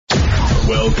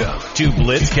Welcome to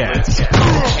BlitzCast,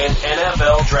 an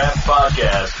NFL Draft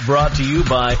podcast brought to you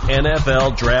by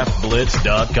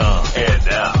NFLDraftBlitz.com. And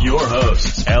now, your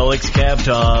hosts, Alex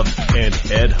Kavtov and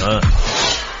Ed Hunt.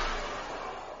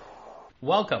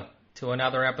 Welcome to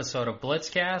another episode of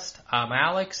BlitzCast. I'm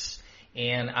Alex,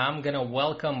 and I'm going to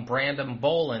welcome Brandon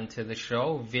Bolin to the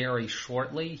show very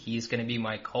shortly. He's going to be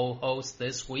my co-host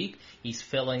this week. He's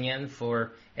filling in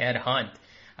for Ed Hunt.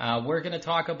 We're going to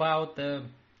talk about the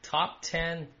top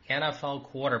 10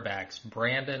 NFL quarterbacks.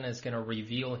 Brandon is going to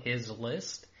reveal his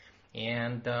list,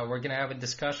 and we're going to have a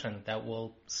discussion that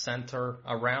will center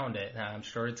around it. I'm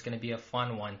sure it's going to be a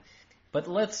fun one. But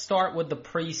let's start with the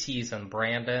preseason,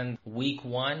 Brandon. Week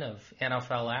 1 of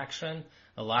NFL action.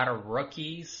 A lot of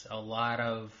rookies, a lot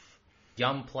of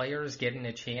young players getting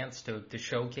a chance to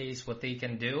showcase what they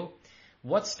can do.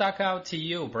 What stuck out to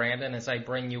you, Brandon, as I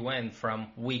bring you in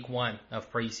from week 1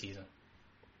 of preseason?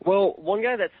 Well, one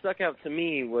guy that stuck out to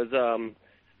me was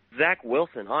Zach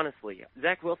Wilson, honestly.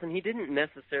 Zach Wilson, he didn't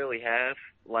necessarily have,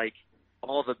 like,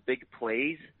 all the big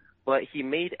plays, but he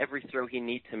made every throw he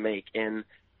needed to make. And,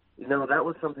 you know, that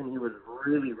was something he was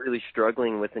really, really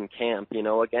struggling with in camp, you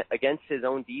know, against his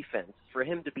own defense. For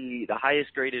him to be the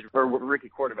highest graded, or rookie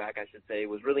quarterback, I should say,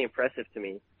 was really impressive to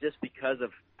me just because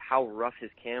of how rough his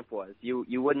camp was.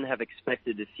 You wouldn't have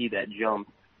expected to see that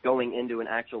jump going into an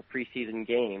actual preseason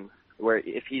game, where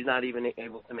if he's not even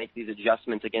able to make these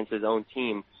adjustments against his own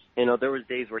team. You know, there was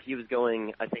days where he was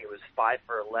going, I think it was 5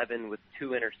 for 11 with 2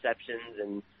 interceptions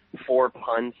and 4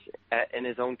 punts in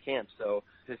his own camp. So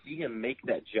to see him make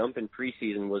that jump in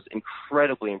preseason was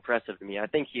incredibly impressive to me. I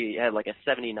think he had like a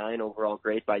 79 overall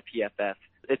grade by PFF.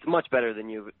 It's much better than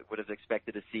you would have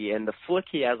expected to see. And the flick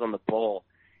he has on the ball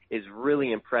is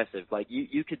really impressive. Like,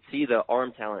 you could see the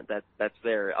arm talent that's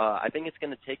there. I think it's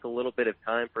going to take a little bit of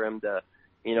time for him to,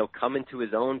 you know, come into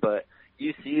his own, but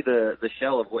you see the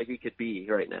shell of what he could be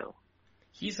right now.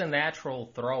 He's a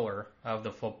natural thrower of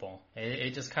the football.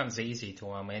 It just comes easy to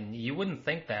him, and you wouldn't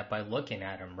think that by looking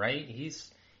at him, right?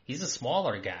 He's a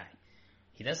smaller guy.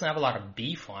 He doesn't have a lot of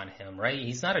beef on him, right?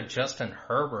 He's not a Justin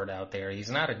Herbert out there.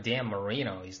 He's not a Dan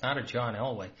Marino. He's not a John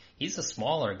Elway. He's a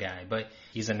smaller guy, but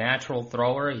he's a natural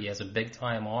thrower. He has a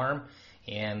big-time arm,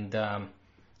 and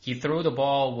he threw the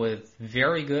ball with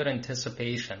very good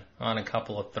anticipation on a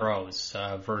couple of throws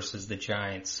versus the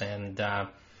Giants. And,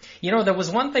 you know, there was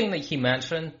one thing that he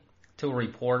mentioned to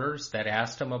reporters that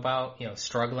asked him about, you know,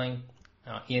 struggling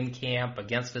in camp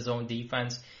against his own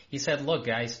defense. He said, look,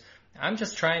 guys, I'm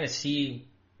just trying to see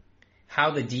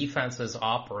how the defenses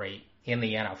operate in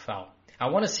the NFL. I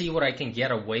want to see what I can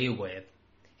get away with.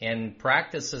 And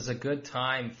practice is a good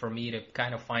time for me to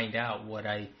kind of find out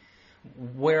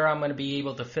where I'm going to be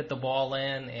able to fit the ball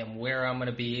in and where I'm going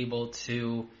to be able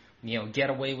to, you know, get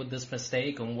away with this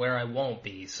mistake and where I won't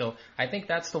be. So I think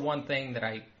that's the one thing that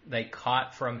I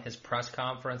caught from his press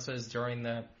conferences during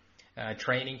the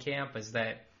training camp, is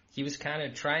that he was kind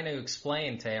of trying to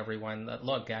explain to everyone that,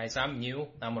 look, guys, I'm new.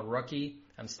 I'm a rookie.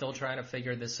 I'm still trying to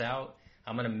figure this out.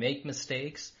 I'm going to make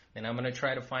mistakes, and I'm going to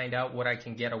try to find out what I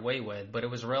can get away with. But it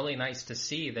was really nice to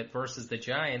see that versus the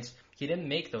Giants, he didn't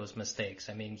make those mistakes.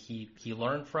 I mean, he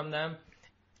learned from them.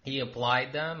 He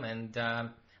applied them, and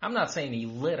I'm not saying he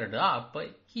lit it up,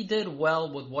 but he did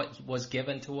well with what was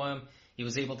given to him. He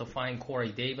was able to find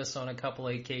Corey Davis on a couple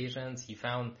of occasions. He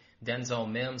found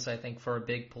Denzel Mims, I think, for a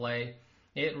big play.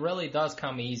 It really does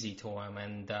come easy to him,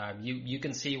 and you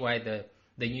can see why the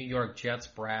New York Jets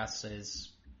brass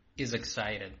is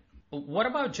excited. What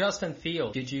about Justin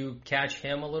Fields? Did you catch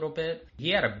him a little bit?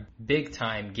 He had a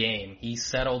big-time game. He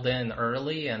settled in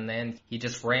early, and then he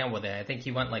just ran with it. I think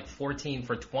he went like 14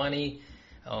 for 20,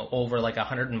 over like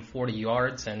 140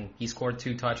 yards, and he scored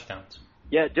 2 touchdowns.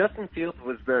 Yeah, Justin Fields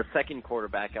was the second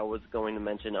quarterback I was going to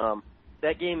mention.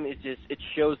 That game is just, it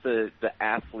shows the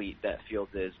athlete that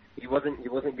Fields is. He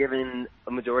wasn't given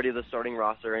a majority of the starting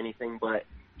roster or anything, but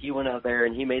he went out there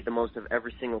and he made the most of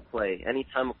every single play.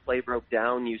 Anytime a play broke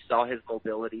down, you saw his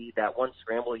mobility. That one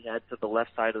scramble he had to the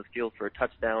left side of the field for a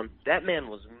touchdown, that man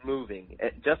was moving.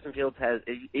 Justin Fields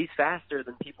he's faster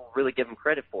than people really give him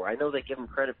credit for. I know they give him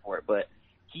credit for it, but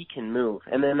he can move.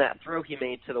 And then that throw he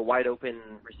made to the wide open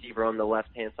receiver on the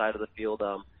left-hand side of the field,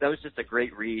 that was just a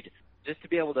great read. Just to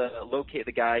be able to locate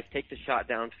the guys, take the shot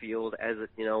downfield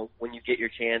when you get your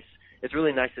chance. It's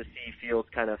really nice to see Fields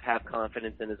kind of have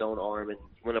confidence in his own arm, and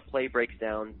when a play breaks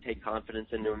down, take confidence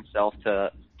into himself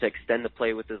to extend the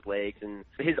play with his legs. And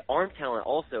his arm talent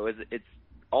also it's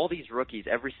all these rookies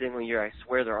every single year. I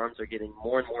swear their arms are getting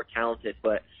more and more talented,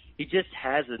 but he just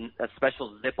has a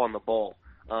special zip on the ball.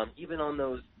 Even on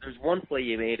there's one play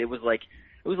he made, it was a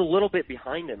little bit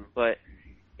behind him, but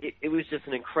it was just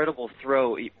an incredible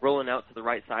throw, rolling out to the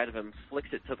right side of him, flicks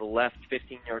it to the left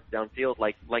 15 yards downfield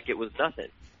like it was nothing.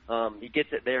 He gets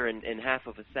it there in half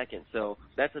of a second. So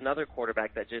that's another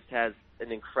quarterback that just has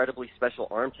an incredibly special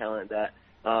arm talent that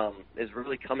is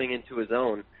really coming into his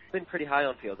own. He's been pretty high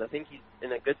on Fields. I think he's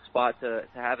in a good spot to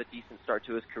have a decent start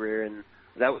to his career, and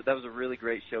that was a really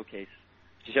great showcase.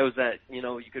 It shows that,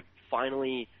 you could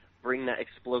finally bring that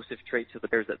explosive trait to the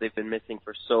Bears that they've been missing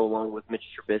for so long with Mitch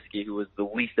Trubisky, who was the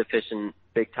least efficient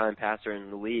big-time passer in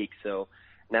the league. So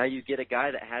now you get a guy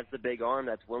that has the big arm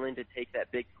that's willing to take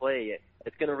that big play.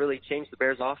 It's going to really change the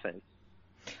Bears' offense.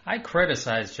 I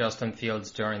criticized Justin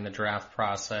Fields during the draft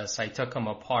process. I took him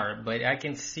apart, but I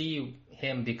can see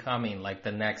him becoming like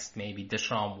the next maybe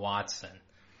Deshaun Watson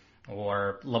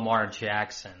or Lamar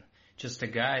Jackson. Just a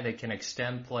guy that can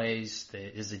extend plays,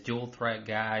 that is a dual threat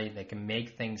guy, that can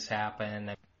make things happen.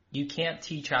 You can't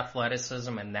teach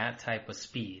athleticism and that type of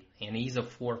speed. And he's a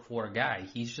 4-4 guy.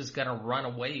 He's just going to run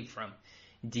away from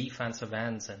defensive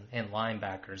ends and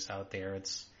linebackers out there.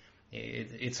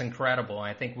 It's incredible.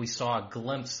 I think we saw a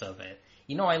glimpse of it.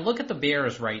 I look at the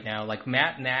Bears right now, like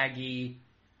Matt Nagy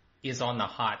is on the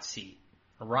hot seat.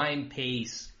 Ryan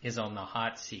Pace is on the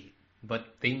hot seat. But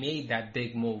they made that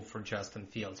big move for Justin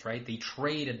Fields, right? They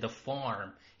traded the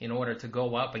farm in order to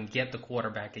go up and get the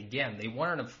quarterback again. They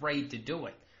weren't afraid to do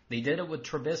it. They did it with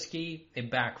Trubisky.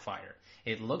 It backfired.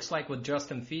 It looks like with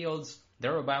Justin Fields,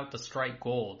 they're about to strike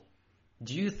gold.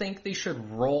 Do you think they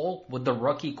should roll with the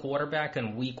rookie quarterback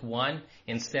in week 1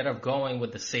 instead of going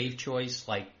with the safe choice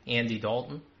like Andy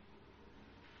Dalton?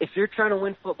 If you're trying to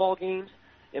win football games,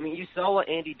 you saw what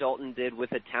Andy Dalton did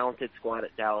with a talented squad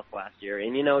at Dallas last year.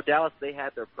 And, Dallas, they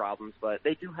had their problems, but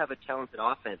they do have a talented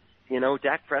offense.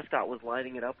 Dak Prescott was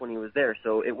lighting it up when he was there,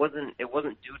 so it wasn't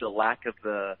due to lack of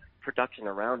the production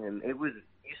around him.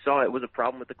 You saw it was a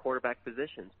problem with the quarterback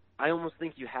positions. I almost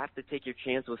think you have to take your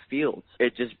chance with Fields.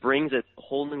 It just brings a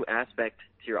whole new aspect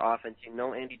to your offense.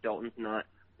 Andy Dalton's not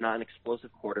an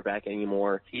explosive quarterback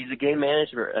anymore. He's a game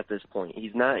manager at this point.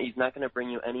 He's not going to bring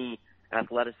you any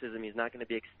athleticism. He's not going to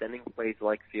be extending plays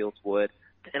like Fields would.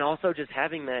 And also just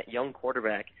having that young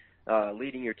quarterback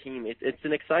leading your team, it's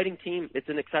an exciting team. It's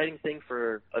an exciting thing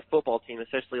for a football team,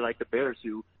 especially like the Bears,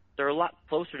 who they're a lot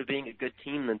closer to being a good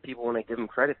team than people want to give them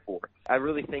credit for. I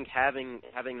really think having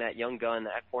that young gun,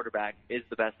 that quarterback, is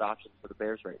the best option for the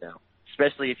Bears right now,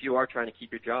 especially if you are trying to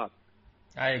keep your job.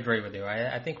 I agree with you.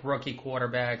 I think rookie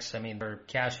quarterbacks, they're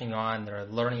cashing on, they're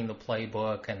learning the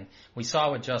playbook, and we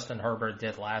saw what Justin Herbert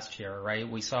did last year, right?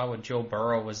 We saw what Joe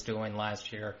Burrow was doing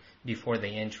last year before the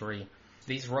injury.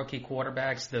 These rookie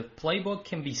quarterbacks, the playbook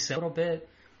can be simple a bit.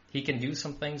 He can do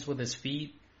some things with his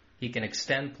feet. He can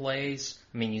extend plays.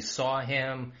 You saw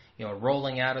him,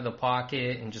 rolling out of the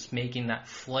pocket and just making that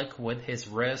flick with his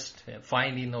wrist,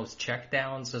 finding those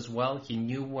checkdowns as well. He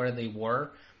knew where they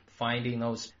were. Finding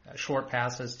those short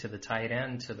passes to the tight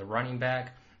end, to the running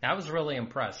back. I was really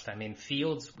impressed.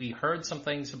 Fields, we heard some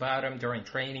things about him during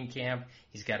training camp.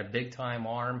 He's got a big-time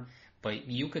arm, but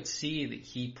you could see that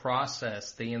he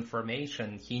processed the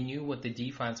information. He knew what the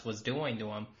defense was doing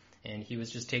to him, and he was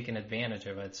just taking advantage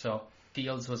of it. So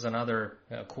Fields was another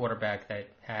quarterback that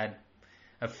had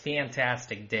a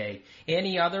fantastic day.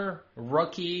 Any other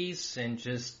rookies and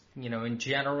just, in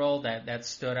general that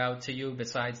stood out to you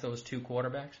besides those two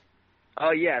quarterbacks?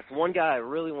 Oh, yes. One guy I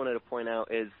really wanted to point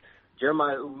out is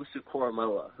Jeremiah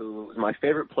Owusu-Koramoah, who was my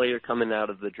favorite player coming out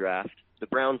of the draft. The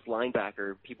Browns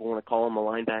linebacker, people want to call him a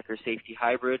linebacker safety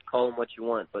hybrid, call him what you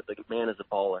want, but the man is a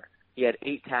baller. He had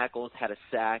 8 tackles, had a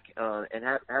sack, and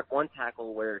had one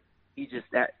tackle where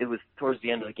it was towards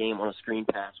the end of the game on a screen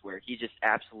pass where he just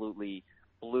absolutely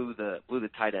blew the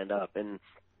tight end up. And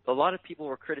a lot of people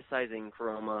were criticizing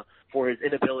Koramoah for his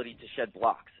inability to shed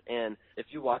blocks. And if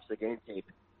you watch the game tape,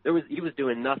 he was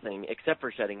doing nothing except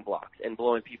for shedding blocks and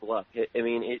blowing people up.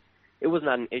 It was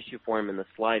not an issue for him in the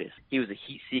slightest. He was a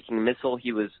heat-seeking missile.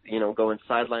 He was, going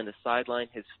sideline to sideline.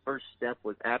 His first step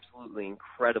was absolutely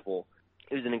incredible.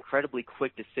 He was an incredibly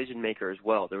quick decision maker as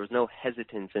well. There was no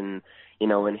hesitance in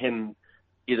him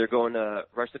either going to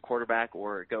rush the quarterback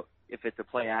or go if it's a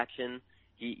play action.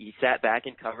 He sat back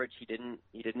in coverage. He didn't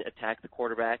attack the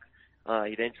quarterback.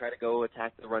 He didn't try to go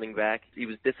attack the running back. He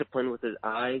was disciplined with his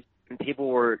eyes. And people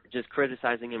were just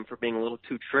criticizing him for being a little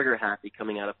too trigger happy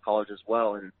coming out of college as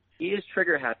well. And he is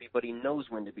trigger happy, but he knows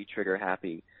when to be trigger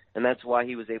happy. And that's why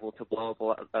he was able to blow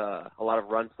up a lot of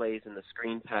run plays in the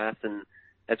screen pass, and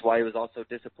that's why he was also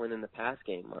disciplined in the pass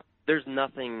game. There's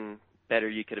nothing better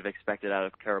you could have expected out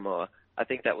of Koramoah. I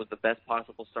think that was the best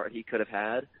possible start he could have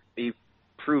had. He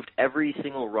proved every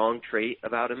single wrong trait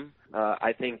about him.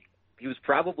 I think he was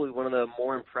probably one of the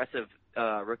more impressive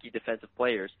rookie defensive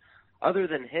players. Other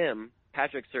than him,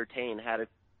 Patrick Surtain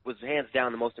was hands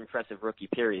down the most impressive rookie,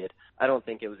 period. I don't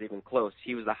think it was even close.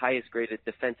 He was the highest graded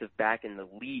defensive back in the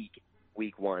league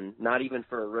week 1, not even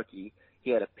for a rookie.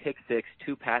 He had a pick 6,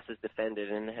 2 passes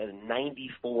defended, and had a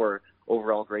 94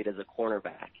 overall grade as a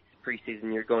cornerback.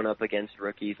 Preseason, you're going up against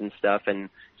rookies and stuff and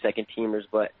second teamers,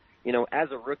 but as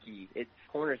a rookie,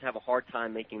 corners have a hard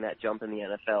time making that jump in the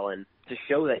NFL, and to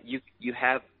show that you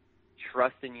have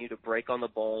trust in you to break on the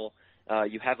ball,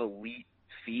 you have elite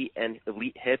feet and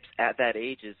elite hips at that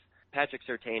age, Patrick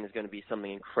Surtain is going to be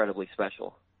something incredibly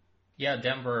special. Yeah,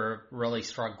 Denver really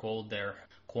struck gold there.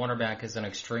 Cornerback is an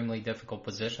extremely difficult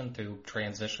position to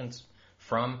transition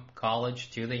from college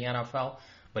to the NFL,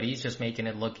 but he's just making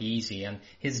it look easy. And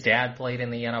his dad played in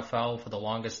the NFL for the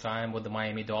longest time with the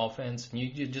Miami Dolphins. And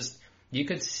you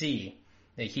could see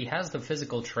that he has the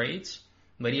physical traits,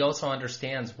 but he also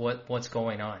understands what's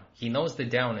going on. He knows the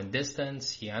down and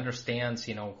distance. He understands,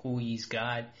 who he's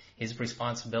got, his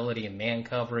responsibility in man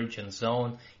coverage and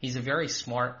zone. He's a very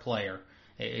smart player.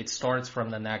 It starts from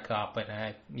the neck up, but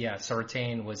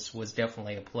Surtain was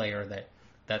definitely a player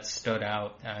that stood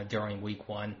out during week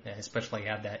 1, especially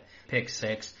had that pick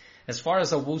 6. As far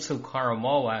as Owusu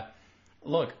Karamoah,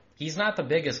 look, he's not the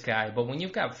biggest guy, but when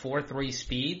you've got 4.3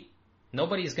 speed,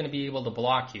 nobody's going to be able to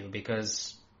block you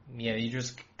because you're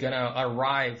just going to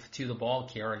arrive to the ball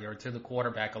carrier, to the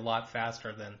quarterback a lot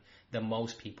faster than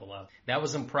most people are. That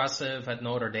was impressive at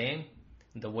Notre Dame,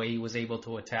 the way he was able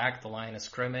to attack the line of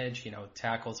scrimmage,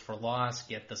 tackles for loss,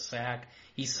 get the sack.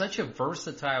 He's such a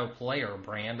versatile player,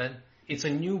 Brandon. It's a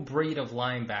new breed of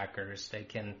linebackers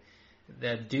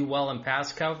that do well in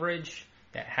pass coverage,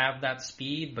 that have that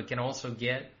speed, but can also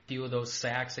get a few of those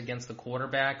sacks against the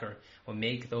quarterback or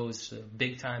make those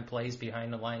big-time plays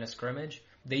behind the line of scrimmage.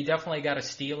 They definitely got a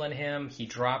steal in him. He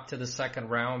dropped to the second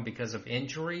round because of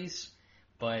injuries,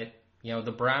 but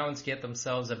the Browns get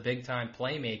themselves a big-time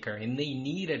playmaker, and they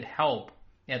needed help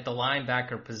at the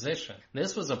linebacker position.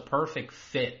 This was a perfect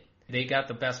fit. They got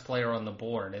the best player on the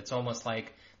board. It's almost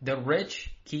like the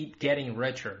rich keep getting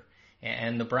richer,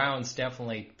 and the Browns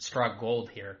definitely struck gold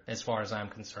here, as far as I'm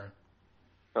concerned.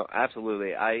 Oh,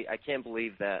 absolutely. I can't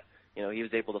believe that he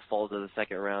was able to fall to the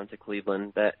second round to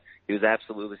Cleveland. That he was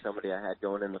absolutely somebody I had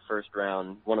going in the first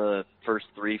round, one of the first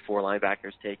 3-4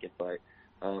 linebackers taken, but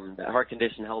that heart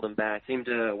condition held him back. Seemed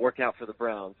to work out for the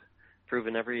Browns,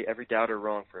 proving every doubter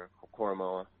wrong for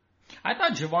Karamoah. I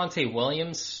thought Javonte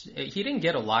Williams, he didn't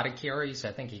get a lot of carries.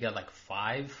 I think he got like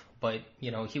 5, but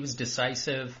he was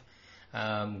decisive,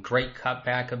 great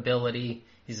cutback ability.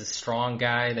 He's a strong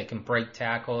guy that can break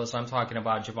tackles. I'm talking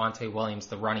about Javonte Williams,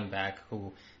 the running back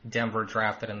who Denver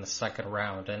drafted in the second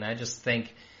round. And I just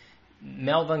think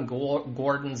Melvin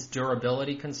Gordon's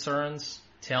durability concerns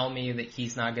tell me that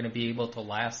he's not going to be able to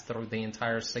last through the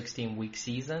entire 16-week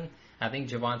season. I think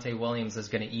Javonte Williams is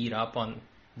going to eat up on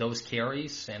those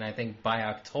carries, and I think by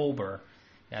October,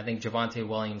 I think Javonte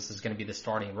Williams is going to be the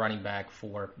starting running back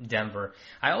for Denver.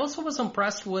 I also was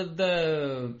impressed with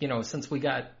since we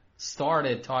got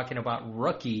started talking about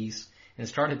rookies and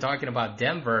started talking about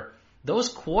Denver,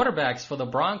 those quarterbacks for the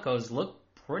Broncos look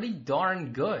pretty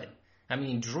darn good. I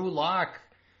mean, Drew Lock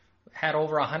had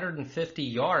over 150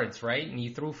 yards, right? And he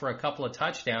threw for a couple of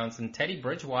touchdowns, and Teddy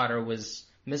Bridgewater was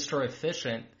Mr.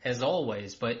 Efficient as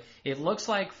always. But it looks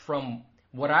like from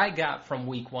what I got from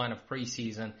week 1 of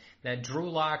preseason that Drew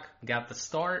Lock got the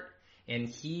start, and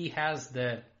he has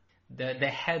the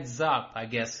heads up, I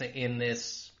guess, in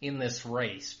this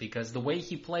race, because the way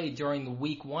he played during the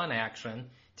week 1 action,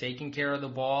 taking care of the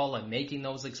ball and making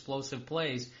those explosive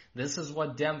plays, this is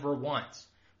what Denver wants.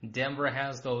 Denver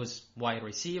has those wide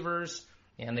receivers,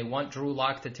 and they want Drew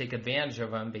Lock to take advantage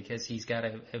of him because he's got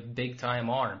a big-time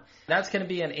arm. That's going to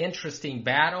be an interesting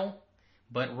battle,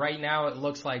 but right now it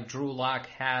looks like Drew Lock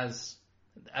has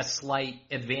a slight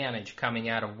advantage coming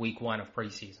out of week 1 of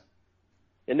preseason.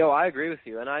 No, I agree with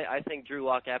you, and I think Drew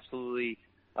Lock absolutely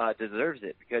deserves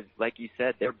it because, like you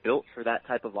said, they're built for that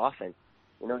type of offense.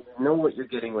 You know what you're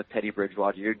getting with Teddy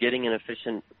Bridgewater. You're getting an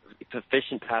efficient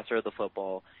passer of the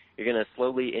football. You're going to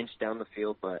slowly inch down the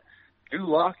field, but Drew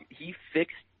Lock, he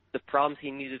fixed the problems he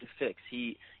needed to fix.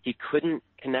 He couldn't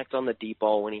connect on the deep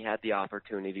ball when he had the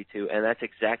opportunity to, and that's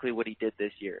exactly what he did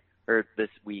this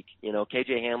week. KJ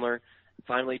Hamler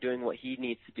finally doing what he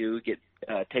needs to do,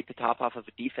 take the top off of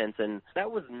a defense, and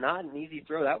that was not an easy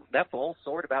throw. That ball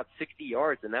soared about 60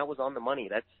 yards, and that was on the money.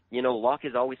 Locke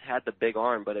has always had the big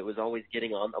arm, but it was always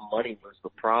getting on the money was the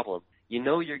problem. you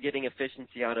know you're getting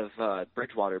efficiency out of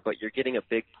Bridgewater, but you're getting a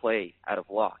big play out of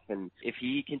Locke. And if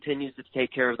he continues to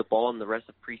take care of the ball in the rest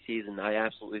of preseason, I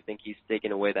absolutely think he's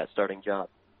taking away that starting job.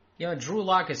 Drew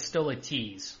Lock is still a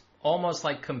tease. Almost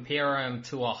like compare him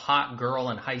to a hot girl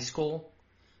in high school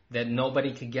that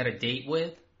nobody could get a date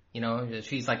with.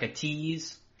 She's like a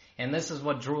tease. And this is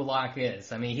what Drew Lock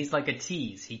is. I mean, he's like a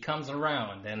tease. He comes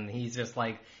around and he's just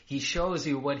like, he shows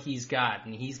you what he's got,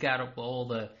 and he's got all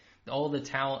the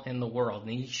talent in the world,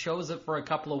 and he shows it for a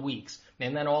couple of weeks,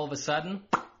 and then all of a sudden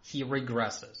he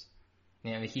regresses.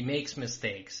 He makes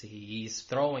mistakes. He's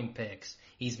throwing picks.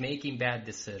 He's making bad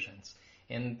decisions.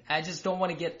 And I just don't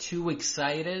want to get too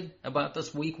excited about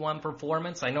this week 1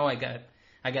 performance. I know I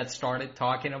got started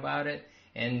talking about it,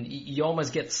 and you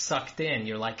almost get sucked in.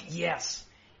 You're like, yes,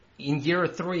 in year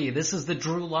 3, this is the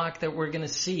Drew Lock that we're going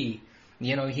to see.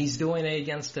 He's doing it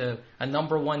against a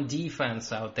number 1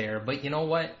 defense out there. But you know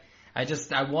what?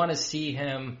 I want to see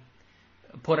him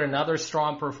put another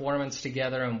strong performance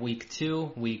together in week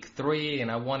 2, week 3,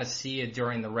 and I want to see it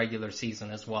during the regular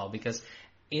season as well. Because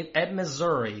at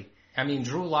Missouri,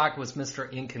 Drew Lock was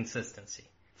Mr. Inconsistency.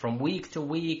 From week to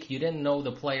week, you didn't know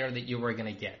the player that you were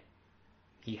going to get.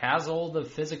 He has all the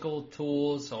physical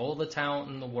tools, all the talent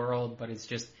in the world, but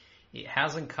it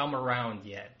hasn't come around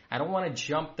yet. I don't want to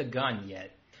jump the gun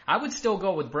yet. I would still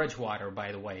go with Bridgewater,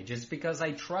 by the way, just because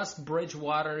I trust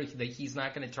Bridgewater that he's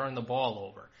not going to turn the ball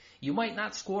over. You might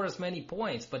not score as many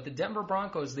points, but the Denver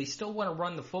Broncos, they still want to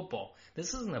run the football.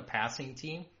 This isn't a passing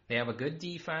team. They have a good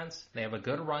defense. They have a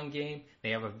good run game.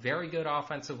 They have a very good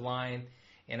offensive line.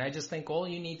 And I just think all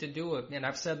you need to do, and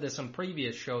I've said this on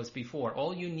previous shows before,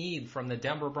 all you need from the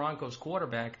Denver Broncos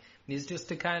quarterback is just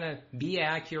to kind of be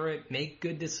accurate, make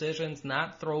good decisions,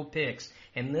 not throw picks.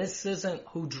 And this isn't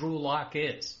who Drew Lock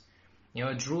is.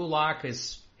 Drew Lock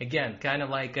is, again, kind of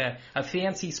like a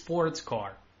fancy sports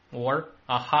car or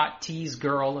a hot tease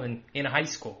girl in high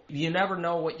school. You never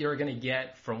know what you're going to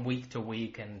get from week to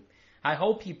week, and I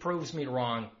hope he proves me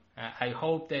wrong. I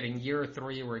hope that in year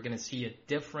 3 we're going to see a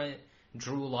different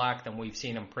Drew Lock than we've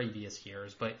seen in previous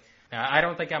years, but I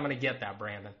don't think I'm going to get that,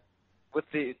 Brandon. With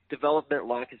the development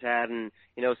Locke has had, and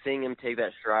seeing him take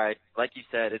that stride, like you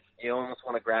said, you almost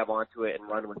want to grab onto it and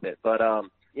run with it. But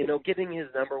getting his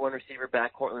number 1 receiver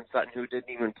back, Cortland Sutton, who didn't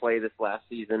even play this last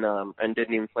season and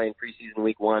didn't even play in preseason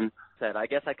week 1, I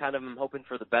guess I kind of am hoping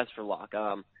for the best for Locke.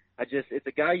 It's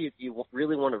a guy you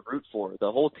really want to root for.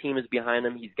 The whole team is behind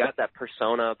him. He's got that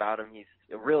persona about him. He's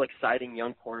a real exciting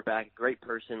young quarterback, great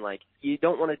person. Like, you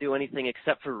don't want to do anything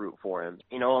except for root for him.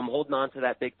 I'm holding on to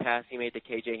that big pass he made to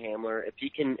KJ Hamler. If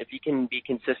he can be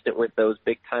consistent with those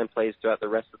big time plays throughout the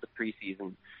rest of the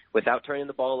preseason without turning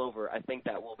the ball over, I think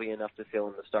that will be enough to fill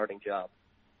in the starting job.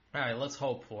 All right, let's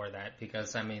hope for that,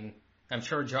 because I'm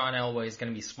sure John Elway is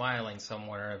going to be smiling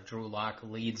somewhere if Drew Lock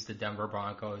leads the Denver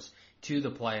Broncos to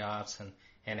the playoffs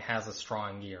and has a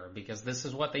strong year, because this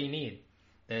is what they need.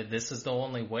 This is the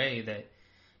only way that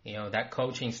that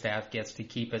coaching staff gets to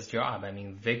keep his job.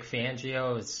 Vic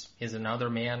Fangio is another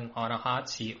man on a hot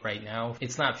seat right now.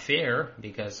 It's not fair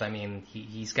because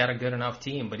he's got a good enough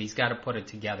team, but he's got to put it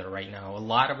together right now. A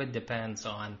lot of it depends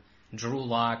on Drew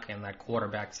Lock and that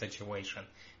quarterback situation.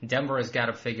 Denver has got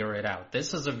to figure it out.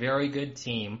 This is a very good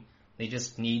team. They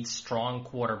just need strong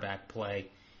quarterback play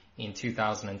in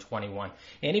 2021.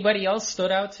 Anybody else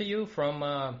stood out to you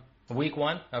from week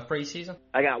 1 of preseason?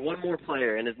 I got one more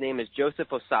player, and his name is Joseph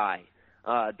Osai,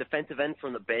 defensive end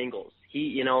from the Bengals.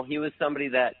 He was somebody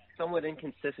that somewhat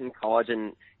inconsistent in college,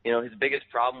 and his biggest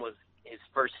problem was his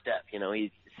first step.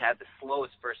 He's had the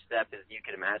slowest first step as you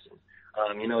can imagine.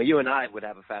 You and I would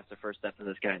have a faster first step than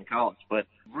this guy in college, but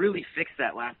really fixed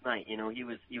that last night. He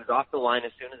was off the line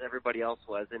as soon as everybody else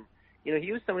was, and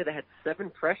he was somebody that had 7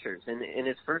 pressures in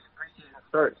his first preseason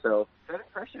start. So 7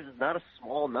 pressures is not a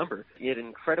small number. He had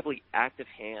incredibly active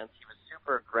hands. He was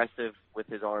super aggressive with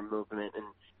his arm movement, and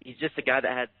he's just a guy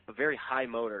that had a very high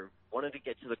motor, wanted to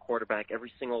get to the quarterback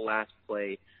every single last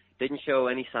play, didn't show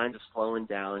any signs of slowing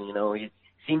down. He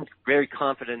seemed very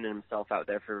confident in himself out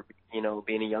there for,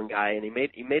 being a young guy, and he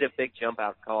made a big jump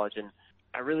out of college. And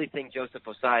I really think Joseph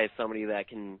Osai is somebody that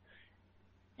can,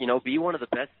 be one of the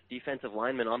best defensive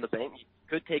linemen on the Bengals. He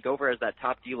could take over as that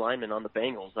top D lineman on the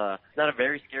Bengals. It's not a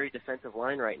very scary defensive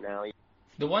line right now.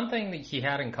 The one thing that he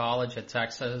had in college at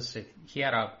Texas, he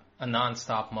had a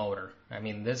nonstop motor.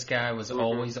 This guy was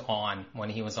always on when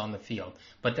he was on the field.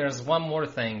 But there's one more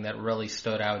thing that really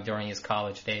stood out during his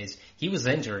college days. He was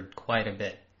injured quite a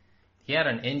bit. He had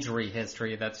an injury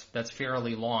history that's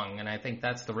fairly long, and I think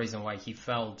that's the reason why he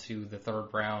fell to the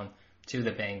 3rd round to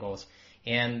the Bengals.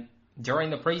 And during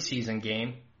the preseason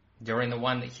game, during the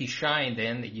one that he shined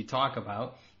in that you talk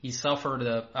about, he suffered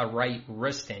a right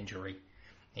wrist injury.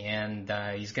 And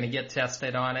he's going to get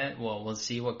tested on it. We'll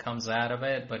see what comes out of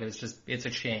it, but it's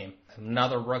a shame.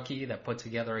 Another rookie that put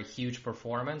together a huge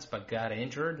performance, but got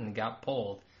injured and got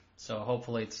pulled. So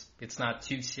hopefully it's not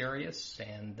too serious,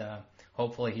 and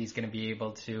hopefully he's going to be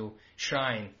able to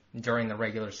shine during the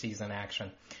regular season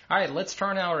action. All right, let's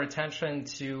turn our attention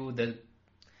to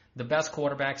the best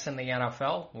quarterbacks in the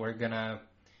NFL.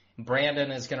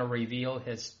 Brandon is going to reveal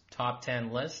his top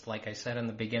 10 list, like I said in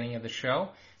the beginning of the show.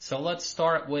 So let's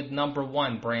start with number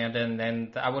 1, Brandon,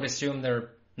 and I would assume there are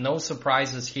no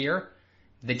surprises here.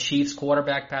 The Chiefs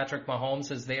quarterback, Patrick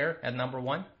Mahomes, is there at number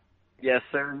 1? Yes,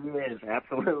 sir, he is.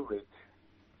 Absolutely.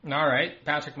 All right.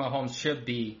 Patrick Mahomes should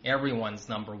be everyone's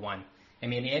number 1. I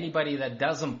mean, anybody that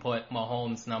doesn't put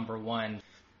Mahomes number 1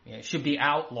 should be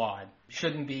outlawed.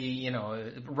 Shouldn't be,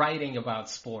 writing about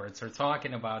sports or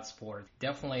talking about sports.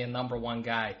 Definitely a number 1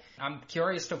 guy. I'm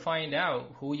curious to find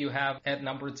out who you have at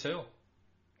number 2.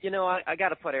 I got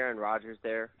to put Aaron Rodgers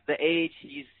there. The age,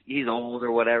 he's old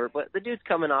or whatever, but the dude's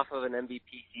coming off of an MVP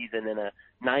season and a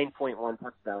 9.1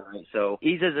 touchdown rate. So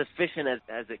he's as efficient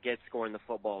as it gets scoring the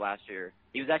football last year.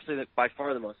 He was actually by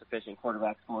far the most efficient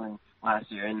quarterback scoring last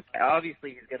year. And obviously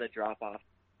he's going to drop off.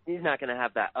 He's not going to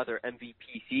have that other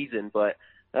MVP season, but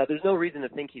there's no reason to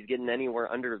think he's getting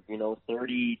anywhere under,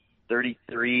 30,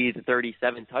 33 to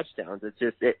 37 touchdowns.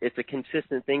 It's a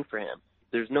consistent thing for him.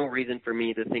 There's no reason for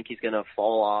me to think he's going to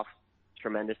fall off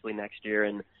tremendously next year.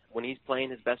 And when he's playing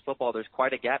his best football, there's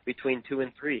quite a gap between 2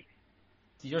 and 3.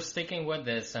 You're sticking with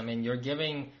this. I mean, you're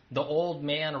giving the old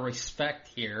man respect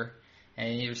here,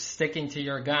 and you're sticking to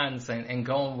your guns and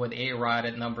going with A-Rod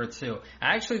at number 2.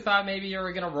 I actually thought maybe you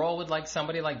were going to roll with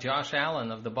somebody like Josh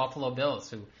Allen of the Buffalo Bills,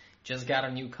 who just got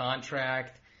a new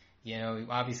contract.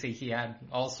 Obviously he had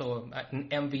also an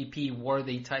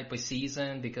MVP-worthy type of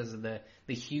season because of the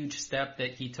huge step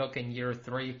that he took in year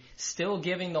 3. Still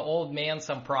giving the old man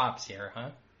some props here, huh?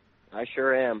 I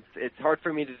sure am. It's hard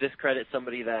for me to discredit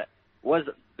somebody that was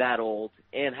that old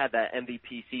and had that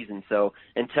MVP season. So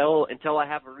until I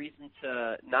have a reason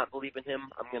to not believe in him,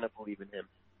 I'm going to believe in him.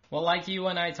 Well, like you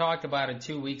and I talked about it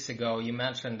 2 weeks ago, you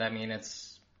mentioned,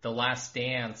 it's the last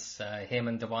dance, him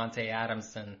and Devontae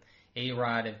Adams and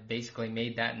A-Rod have basically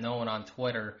made that known on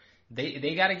Twitter.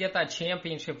 They got to get that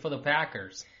championship for the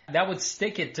Packers. That would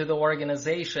stick it to the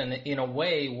organization in a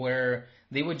way where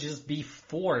they would just be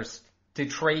forced to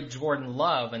trade Jordan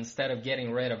Love instead of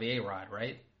getting rid of A-Rod,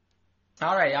 right?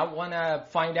 All right, I want to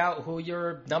find out who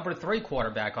your number 3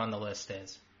 quarterback on the list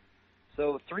is.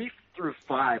 So 3 through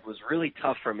 5 was really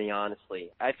tough for me, honestly.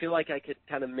 I feel like I could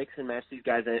kind of mix and match these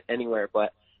guys anywhere,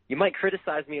 but you might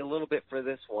criticize me a little bit for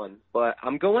this one, but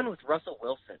I'm going with Russell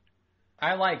Wilson.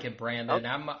 I like it, Brandon.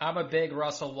 I'm a big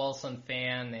Russell Wilson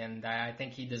fan, and I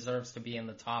think he deserves to be in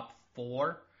the top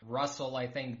 4. Russell, I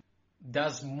think,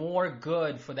 does more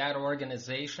good for that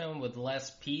organization with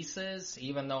less pieces,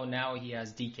 even though now he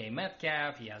has DK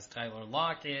Metcalf, he has Tyler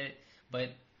Lockett, but,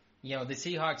 the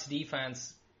Seahawks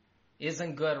defense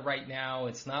isn't good right now.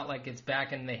 It's not like it's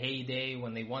back in the heyday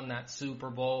when they won that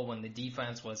Super Bowl, when the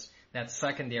defense that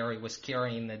secondary was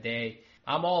carrying the day.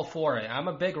 I'm all for it. I'm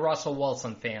a big Russell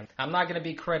Wilson fan. I'm not going to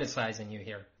be criticizing you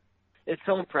here. It's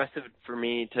so impressive for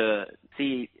me to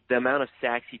see the amount of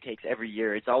sacks he takes every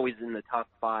year. It's always in the top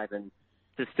 5, and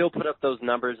to still put up those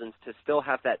numbers and to still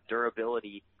have that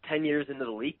durability 10 years into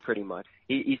the league pretty much.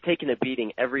 He's taken a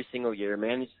beating every single year,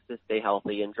 manages to stay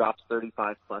healthy, and drops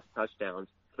 35-plus touchdowns.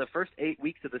 The first 8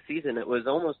 weeks of the season, it was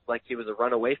almost like he was a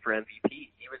runaway for MVP.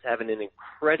 He was having an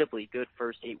incredibly good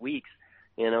first 8 weeks,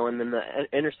 and then the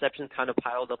interceptions kind of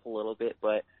piled up a little bit.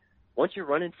 But once you're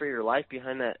running for your life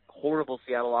behind that horrible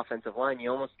Seattle offensive line, you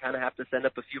almost kind of have to send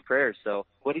up a few prayers. So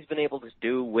what he's been able to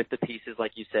do with the pieces,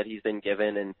 like you said, he's been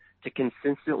given, and to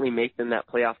consistently make them that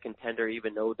playoff contender,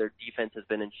 even though their defense has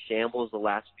been in shambles the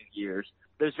last few years.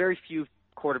 There's very few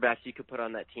quarterbacks you could put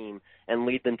on that team and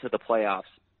lead them to the playoffs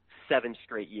 7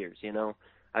 straight years,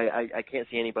 I can't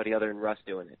see anybody other than Russ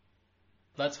doing it.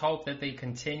 Let's hope that they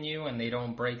continue and they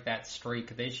don't break that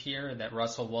streak this year, that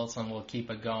Russell Wilson will keep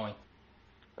it going.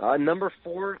 Number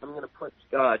 4, I'm going to put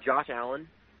Josh Allen.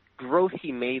 Growth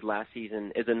he made last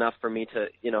season is enough for me to,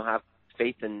 have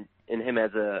faith in him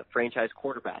as a franchise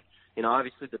quarterback.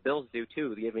 Obviously the Bills do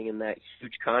too, giving him that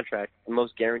huge contract, the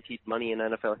most guaranteed money in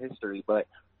NFL history. But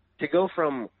to go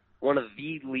from one of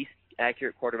the least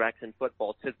accurate quarterbacks in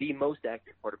football to the most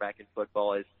accurate quarterback in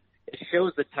football it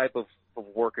shows the type of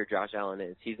worker Josh Allen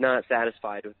is. He's not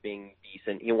satisfied with being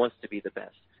decent. He wants to be the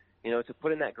best. To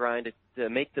put in that grind, to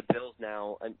make the Bills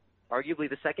now arguably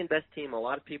the second best team. A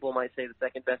lot of people might say the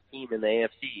second best team in the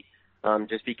AFC.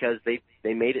 just because they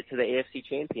made it to the AFC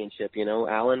Championship.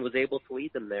 Allen was able to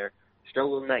lead them there,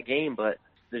 struggled in that game, but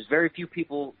there's very few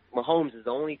people. Mahomes is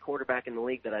the only quarterback in the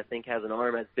league that I think has an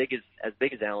arm as big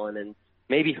as Allen, and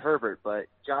maybe Herbert, but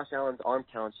Josh Allen's arm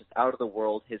talent's just out of the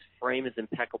world. His frame is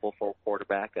impeccable for a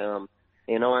quarterback. I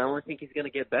only think he's going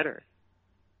to get better.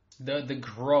 The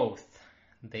growth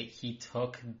that he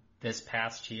took this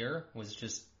past year was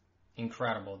just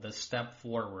incredible. The step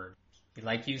forward.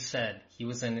 Like you said, he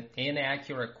was an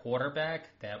inaccurate quarterback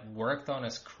that worked on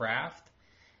his craft,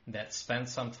 that spent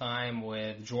some time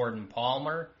with Jordan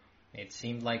Palmer. It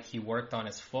seemed like he worked on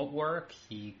his footwork.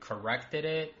 He corrected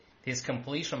it. His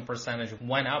completion percentage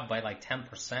went up by like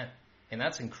 10%, and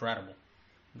that's incredible.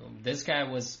 This guy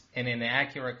was an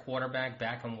inaccurate quarterback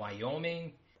back in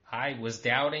Wyoming. I was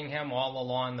doubting him all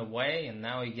along the way, and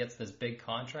now he gets this big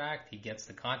contract. He gets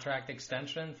the contract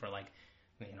extension for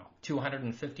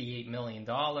 $258 million,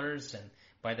 and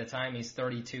by the time he's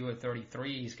 32 or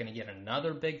 33, he's going to get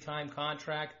another big-time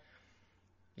contract.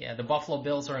 Yeah, the Buffalo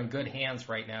Bills are in good hands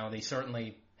right now. They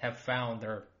certainly have found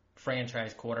their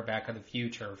franchise quarterback of the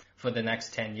future for the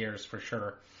next 10 years for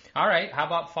sure. All right, how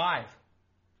about 5?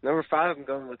 Number 5, I'm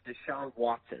going with Deshaun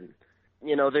Watson.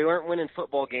 They weren't winning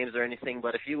football games or anything,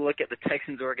 but if you look at the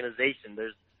Texans organization,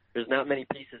 there's not many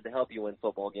pieces to help you win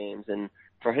football games. And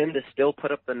for him to still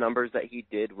put up the numbers that he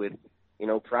did with,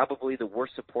 probably the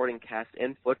worst supporting cast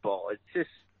in football, it's just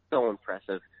so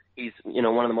impressive. He's,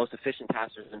 one of the most efficient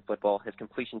passers in football. His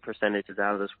completion percentage is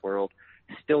out of this world.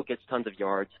 Still gets tons of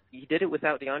yards. He did it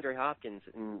without DeAndre Hopkins,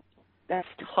 and that's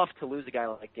tough to lose a guy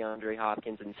like DeAndre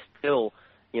Hopkins and still,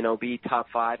 be top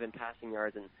 5 in passing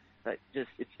yards. And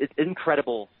it's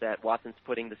incredible that Watson's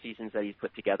putting the seasons that he's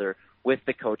put together with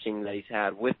the coaching that he's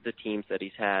had, with the teams that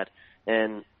he's had.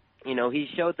 And, he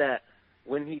showed that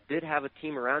when he did have a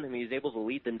team around him, he was able to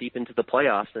lead them deep into the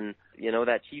playoffs. And,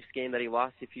 that Chiefs game that he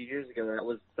lost a few years ago,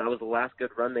 that was the last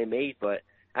good run they made. But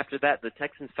after that, the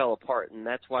Texans fell apart. And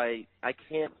that's why I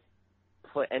can't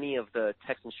put any of the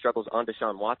Texans' struggles on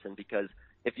Deshaun Watson, because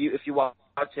if you watch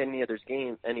any of the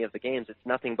games, it's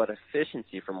nothing but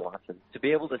efficiency from Watson. To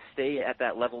be able to stay at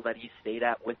that level that he stayed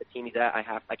at with the team he's at,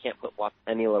 I can't put Watson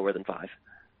any lower than 5.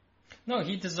 No,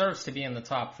 he deserves to be in the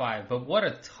top 5, but what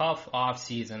a tough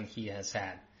offseason he has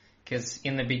had. Because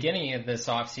in the beginning of this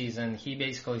offseason, he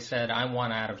basically said, I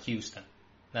want out of Houston.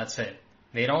 That's it.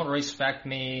 They don't respect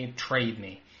me, trade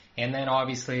me. And then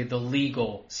obviously the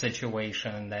legal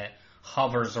situation that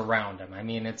hovers around him. I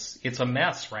mean, it's a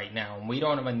mess right now, and we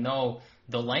don't even know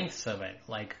the lengths of it,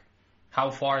 like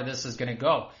how far this is going to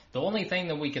go. The only thing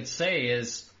that we could say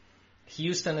is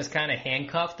Houston is kind of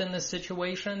handcuffed in this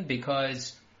situation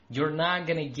because you're not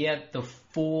going to get the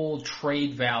full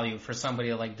trade value for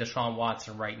somebody like Deshaun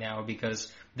Watson right now,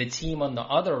 because the team on the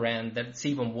other end that's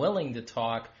even willing to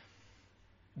talk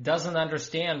doesn't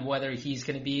understand whether he's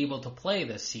going to be able to play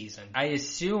this season. I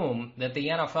assume that the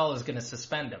NFL is going to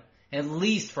suspend him, at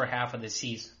least for half of the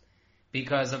season,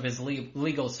 because of his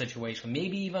legal situation,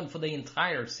 maybe even for the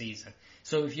entire season.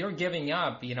 So if you're giving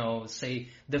up, say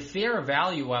the fair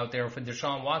value out there for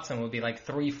Deshaun Watson would be like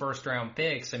 3 first-round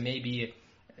picks and maybe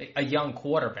a young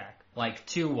quarterback like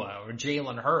Tua or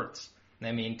Jalen Hurts,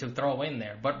 to throw in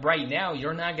there. But right now,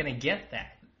 you're not going to get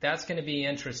that. That's going to be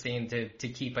interesting to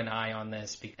keep an eye on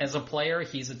this. As a player,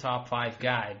 he's a top 5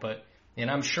 guy, and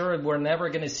I'm sure we're never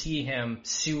going to see him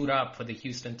suit up for the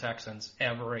Houston Texans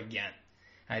ever again.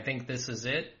 I think this is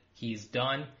it. He's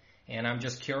done. And I'm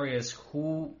just curious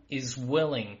who is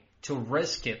willing to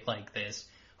risk it like this.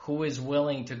 Who is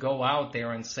willing to go out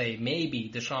there and say,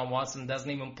 maybe Deshaun Watson doesn't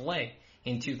even play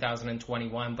in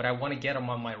 2021, but I want to get him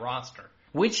on my roster.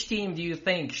 Which team do you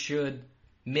think should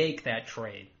make that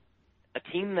trade? A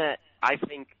team that I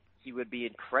think he would be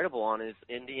incredible on is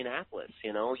Indianapolis.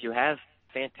 You have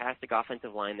fantastic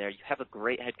offensive line there. You have a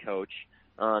great head coach.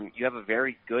 You have a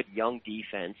very good young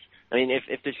defense.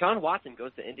 If Deshaun Watson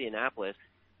goes to Indianapolis,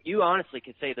 you honestly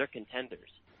could say they're contenders.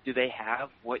 Do they have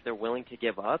what they're willing to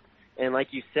give up? And like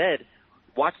you said,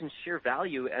 Watson's sheer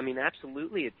value,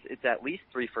 absolutely, it's at least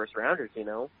 3 first-rounders,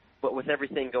 But with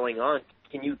everything going on,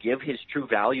 can you give his true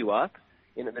value up?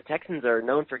 The Texans are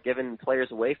known for giving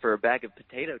players away for a bag of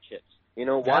potato chips.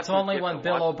 That's only when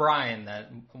Bill O'Brien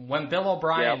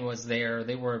was there,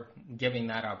 they were giving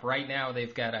that up. Right now,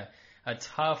 they've got a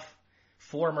tough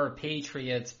former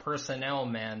Patriots personnel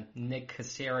man, Nick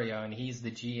Caserio, and he's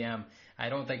the GM. I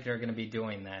don't think they're going to be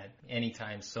doing that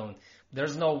anytime soon.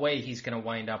 There's no way he's going to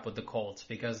wind up with the Colts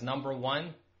because, number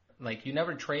one, you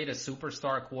never trade a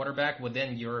superstar quarterback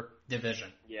within your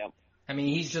division. Yeah.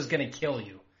 He's just going to kill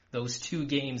you those 2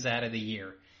 games out of the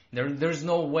year. There's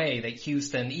no way that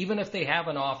Houston, even if they have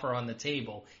an offer on the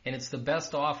table, and it's the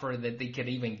best offer that they could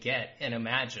even get and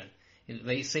imagine.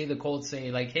 They say, the Colts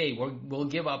say, like, hey, we'll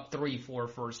give up 3-4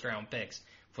 first-round picks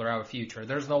for our future.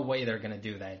 There's no way they're going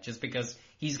to do that just because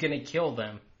he's going to kill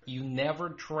them. You never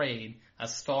trade a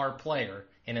star player,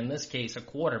 and in this case, a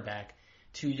quarterback,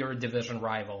 to your division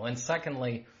rival. And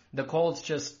secondly, the Colts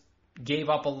just gave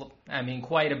up,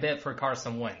 quite a bit for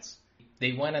Carson Wentz.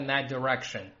 They went in that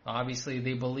direction. Obviously,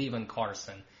 they believe in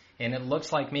Carson. And it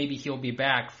looks like maybe he'll be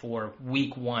back for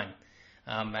week 1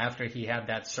 after he had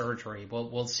that surgery.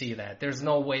 We'll see that. There's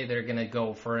no way they're going to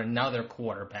go for another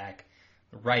quarterback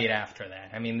right after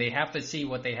that. I mean, they have to see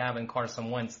what they have in Carson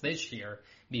Wentz this year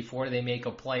before they make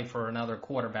a play for another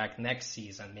quarterback next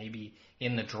season, maybe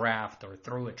in the draft or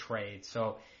through a trade.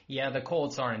 So, yeah, the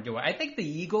Colts aren't doing it. I think the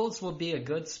Eagles will be a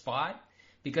good spot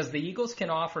because the Eagles can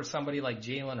offer somebody like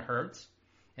Jalen Hurts,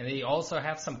 and they also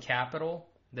have some capital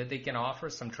that they can offer,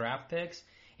 some draft picks.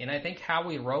 And I think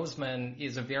Howie Roseman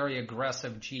is a very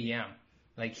aggressive GM.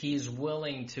 Like, he's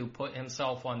willing to put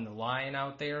himself on the line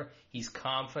out there. He's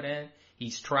confident.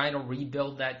 He's trying to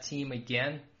rebuild that team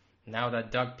again now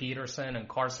that Doug Peterson and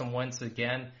Carson Wentz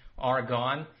again are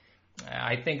gone.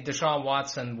 I think Deshaun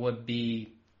Watson would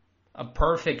be a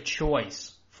perfect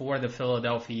choice for the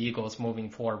Philadelphia Eagles moving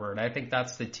forward. I think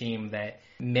that's the team that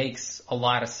makes a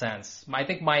lot of sense. I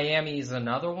think Miami is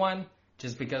another one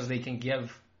just because they can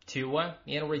give Tua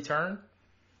in return.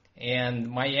 And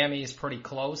Miami is pretty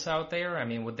close out there. I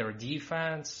mean, with their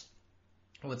defense,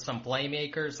 with some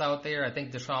playmakers out there, I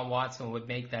think Deshaun Watson would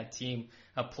make that team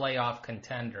a playoff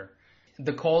contender.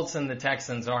 The Colts and the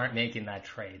Texans aren't making that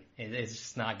trade. It's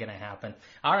just not going to happen.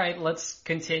 All right, let's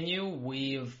continue.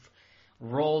 We've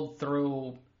rolled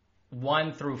through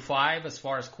 1 through 5 as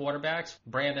far as quarterbacks.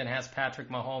 Brandon has Patrick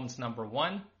Mahomes number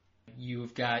 1.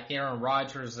 You've got Aaron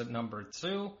Rodgers at number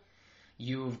 2.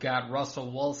 You've got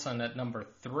Russell Wilson at number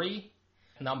 3.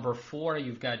 Number 4,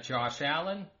 you've got Josh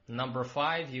Allen. Number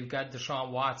 5, you've got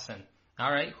Deshaun Watson.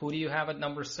 All right, who do you have at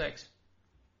number 6?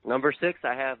 Number 6,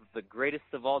 I have the greatest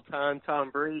of all time,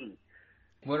 Tom Brady.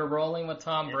 We're rolling with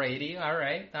Tom Brady. All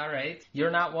right.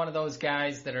 You're not one of those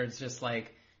guys that are just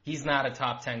like, he's not a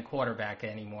top 10 quarterback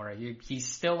anymore. He's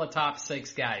still a top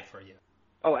 6 guy for you.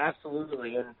 Oh,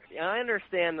 absolutely. And I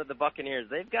understand that the Buccaneers,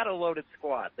 they've got a loaded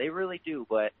squad. They really do,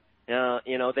 but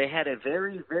they had a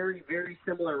very, very, very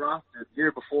similar roster the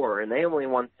year before, and they only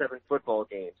won 7 football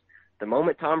games. The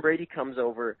moment Tom Brady comes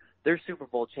over, they're Super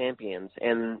Bowl champions,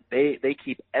 and they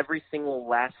keep every single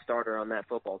last starter on that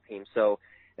football team. So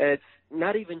it's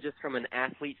not even just from an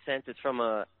athlete sense; it's from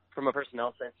a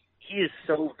personnel sense. He is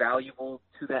so valuable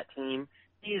to that team.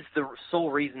 He is the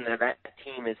sole reason that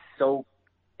team is so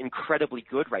incredibly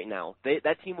good right now.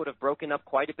 That team would have broken up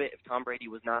quite a bit if Tom Brady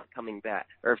was not coming back,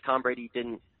 or if Tom Brady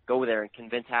didn't go there and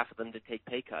convince half of them to take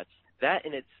pay cuts. That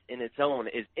in its own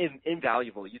is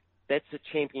invaluable. That's a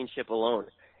championship alone.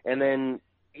 And then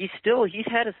he's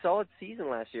had a solid season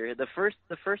last year. The first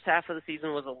half of the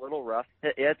season was a little rough.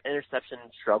 He had interception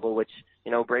trouble, which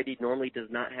Brady normally does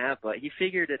not have, but he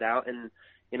figured it out. And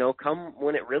come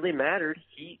when it really mattered,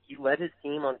 he led his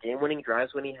team on game-winning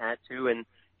drives when he had to, and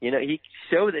he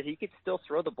showed that he could still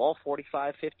throw the ball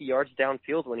 45, 50 yards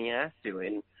downfield when he has to.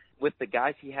 And with the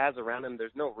guys he has around him,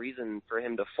 there's no reason for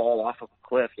him to fall off of a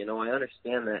cliff. I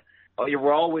understand that.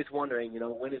 We're always wondering,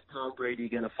 when is Tom Brady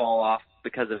going to fall off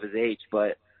because of his age?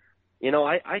 But,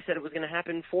 I said it was going to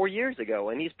happen 4 years ago,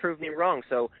 and he's proved me wrong.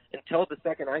 So until the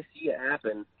second I see it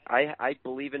happen, I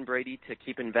believe in Brady to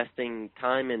keep investing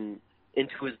time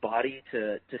into his body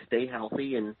to stay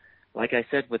healthy. And like I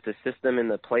said, with the system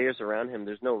and the players around him,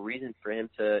 there's no reason for him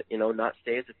to, not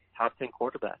stay as a top 10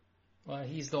 quarterback. Well,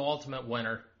 he's the ultimate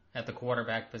winner at the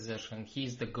quarterback position.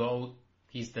 He's the GOAT.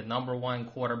 He's the number 1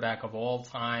 quarterback of all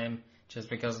time just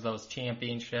because of those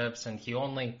championships. And he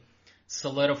only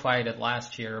solidified it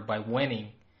last year by winning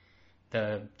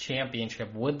the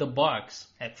championship with the Bucs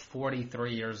at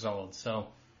 43 years old. So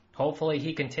hopefully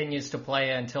he continues to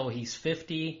play until he's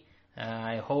 50.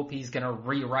 I hope he's going to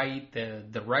rewrite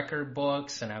the record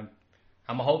books, and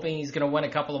I'm hoping he's going to win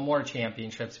a couple of more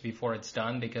championships before it's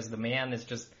done, because the man is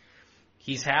just,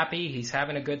 he's happy, he's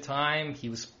having a good time. He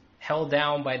was held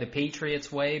down by the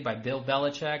Patriots way, by Bill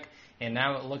Belichick, and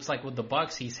now it looks like with the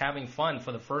Bucs he's having fun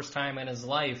for the first time in his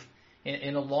life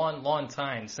in a long, long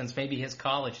time, since maybe his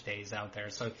college days out there.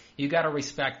 So you got to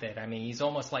respect it. I mean, he's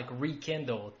almost like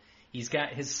rekindled. He's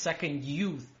got his second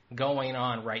youth going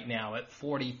on right now at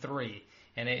 43,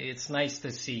 and it's nice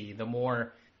to see the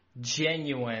more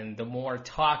genuine, the more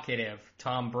talkative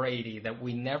Tom Brady that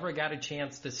we never got a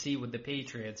chance to see with the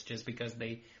Patriots just because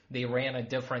they ran a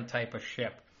different type of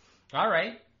ship. All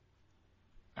right,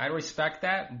 I respect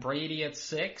that. Brady at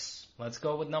 6. Let's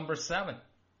go with number 7.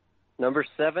 Number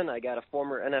 7, I got a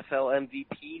former NFL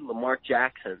MVP, Lamar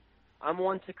Jackson. I'm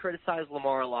one to criticize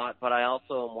Lamar a lot, but I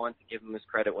also am one to give him his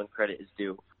credit when credit is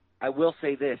due. I will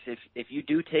say this, if you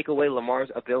do take away Lamar's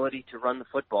ability to run the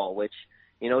football, which,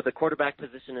 the quarterback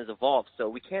position has evolved, so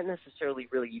we can't necessarily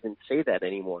really even say that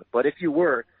anymore. But if you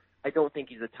were, I don't think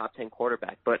he's a top 10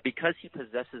 quarterback. But because he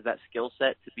possesses that skill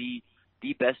set to be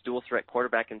the best dual threat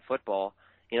quarterback in football,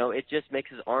 it just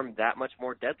makes his arm that much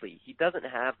more deadly. He doesn't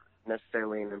have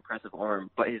necessarily an impressive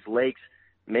arm, but his legs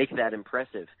make that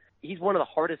impressive. He's one of the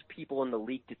hardest people in the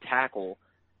league to tackle,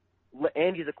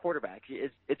 and he's a quarterback.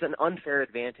 It's an unfair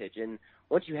advantage. And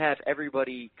once you have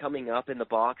everybody coming up in the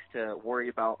box to worry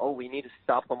about, we need to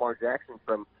stop Lamar Jackson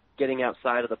from getting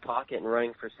outside of the pocket and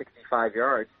running for 65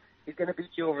 yards, he's going to beat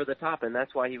you over the top, and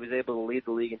that's why he was able to lead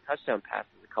the league in touchdown passes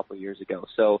a couple of years ago.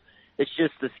 So it's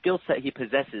just the skill set he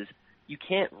possesses. You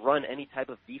can't run any type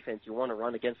of defense you want to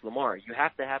run against Lamar. You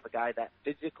have to have a guy that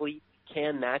physically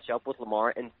can match up with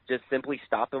Lamar and just simply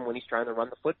stop him when he's trying to run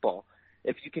the football.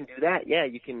 If you can do that,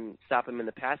 you can stop him in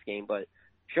the pass game, but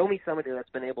show me somebody that's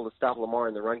been able to stop Lamar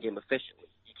in the run game efficiently.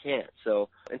 You can't. So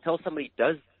until somebody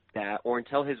does that, or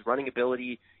until his running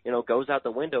ability, goes out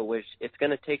the window, which it's going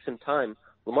to take some time,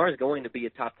 Lamar is going to be a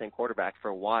top 10 quarterback for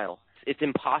a while. It's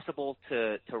impossible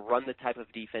to run the type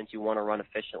of defense you want to run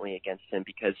efficiently against him,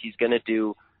 because he's going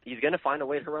to find a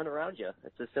way to run around you.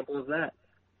 It's as simple as that.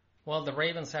 Well, the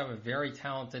Ravens have a very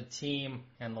talented team,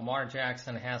 and Lamar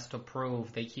Jackson has to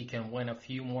prove that he can win a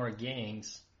few more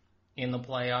games in the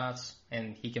playoffs,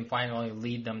 and he can finally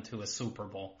lead them to a Super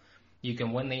Bowl. You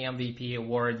can win the MVP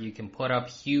award, you can put up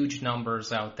huge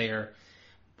numbers out there,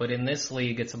 but in this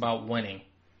league, it's about winning.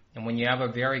 And when you have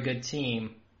a very good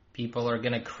team, people are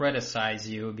going to criticize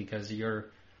you because you're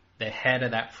the head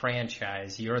of that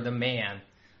franchise. You're the man.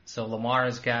 So Lamar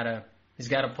has got to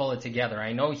pull it together.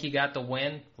 I know he got the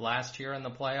win last year in the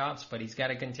playoffs, but he's got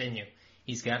to continue.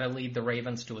 He's got to lead the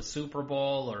Ravens to a Super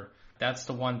Bowl, or that's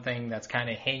the one thing that's kind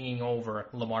of hanging over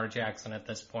Lamar Jackson at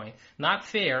this point. Not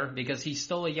fair, because he's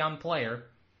still a young player.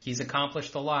 He's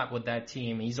accomplished a lot with that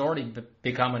team. He's already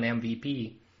become an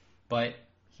MVP, but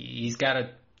he's got to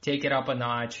take it up a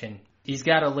notch, and he's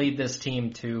got to lead this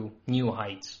team to new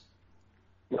heights.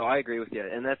 No, I agree with you,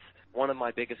 and that's one of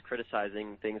my biggest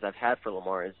criticizing things I've had for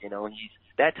Lamar is, he's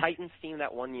that Titans team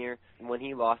that one year when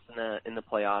he lost in the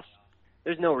playoffs.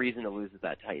 There's no reason to lose with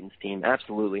that Titans team.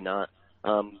 Absolutely not.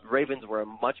 Ravens were a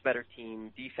much better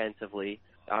team defensively.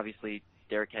 Obviously,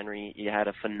 Derrick Henry, he had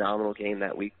a phenomenal game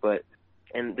that week,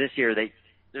 and this year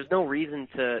there's no reason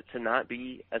to not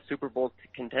be a Super Bowl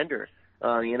contender.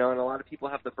 And a lot of people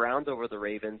have the Browns over the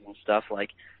Ravens and stuff,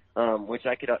 which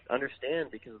I could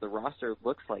understand because the roster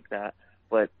looks like that.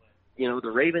 But,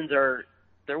 the Ravens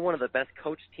they're one of the best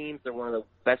coached teams. They're one of the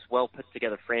best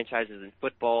well-put-together franchises in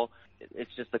football. It's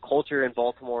just the culture in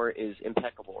Baltimore is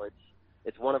impeccable.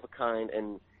 It's one of a kind,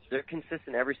 and they're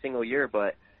consistent every single year,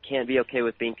 but can't be okay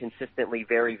with being consistently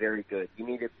very, very good. You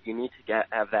need to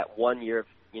have that 1 year of,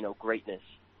 greatness.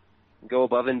 Go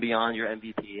above and beyond your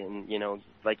MVP and,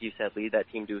 like you said, lead that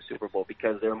team to a Super Bowl,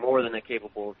 because they're more than a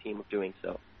capable team of doing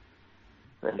so.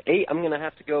 And 8, I'm going to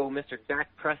have to go Mr.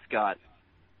 Dak Prescott.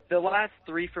 The last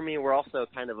 3 for me were also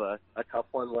kind of a tough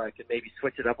one where I could maybe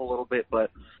switch it up a little bit, but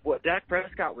what Dak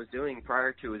Prescott was doing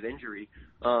prior to his injury,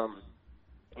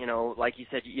 like you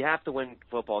said, you have to win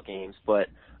football games, but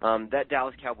that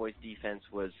Dallas Cowboys defense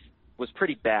was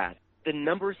pretty bad. The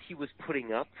numbers he was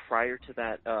putting up prior to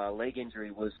that leg injury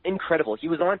was incredible. He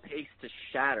was on pace to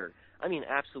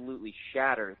absolutely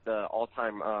shatter the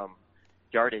all-time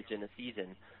yardage in a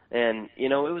season. And, it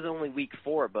was only week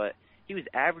 4, but he was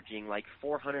averaging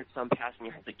 400-some passing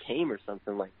yards a game or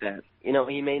something like that.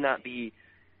 He may not be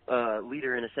a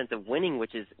leader in a sense of winning,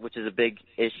 which is a big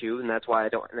issue, and that's why I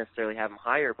don't necessarily have him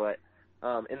higher, but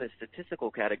in the statistical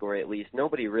category at least,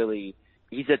 nobody really –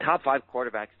 he's a top 5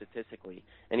 quarterback statistically,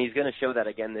 and he's going to show that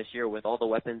again this year with all the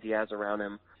weapons he has around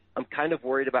him. I'm kind of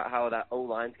worried about how that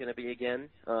O-line's going to be again.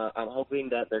 I'm hoping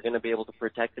that they're going to be able to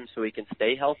protect him so he can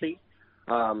stay healthy.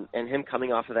 And him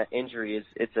coming off of that injury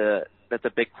that's a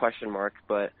big question mark.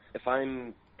 But if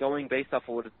I'm going based off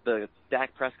of what the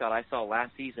Dak Prescott I saw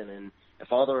last season, and if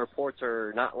all the reports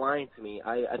are not lying to me,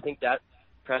 I think Dak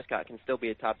Prescott can still be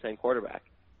a top 10 quarterback.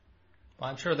 Well,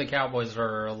 I'm sure the Cowboys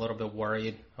are a little bit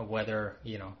worried of whether,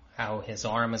 how his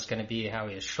arm is going to be, how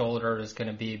his shoulder is going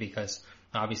to be, because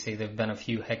obviously there have been a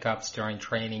few hiccups during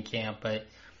training camp. But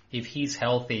if he's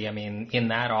healthy, in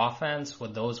that offense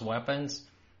with those weapons,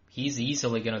 he's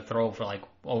easily going to throw for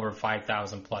over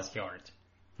 5,000 plus yards.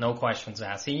 No questions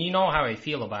asked. And you know how I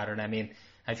feel about it.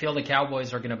 I feel the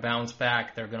Cowboys are going to bounce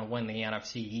back. They're going to win the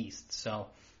NFC East. So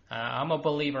I'm a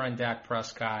believer in Dak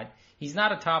Prescott. He's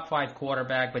not a top 5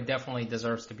 quarterback, but definitely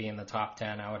deserves to be in the top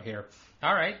 10 out here.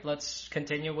 All right, let's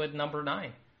continue with number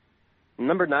 9.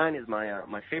 Number 9 is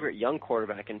my favorite young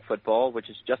quarterback in football, which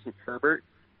is Justin Herbert.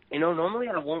 Normally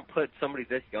I won't put somebody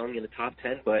this young in the top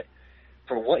 10, but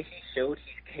for what he showed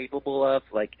he's capable of,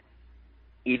 like,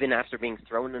 even after being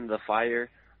thrown into the fire,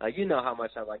 you know how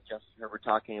much I like Justin Herbert,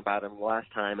 talking about him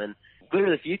last time. And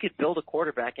literally, if you could build a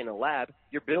quarterback in a lab,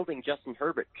 you're building Justin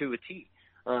Herbert to a T.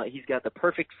 He's got the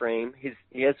perfect frame.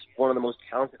 He has one of the most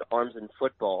talented arms in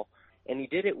football. And he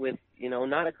did it with,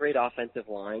 not a great offensive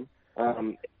line,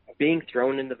 being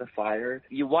thrown into the fire.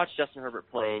 You watch Justin Herbert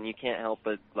play, and you can't help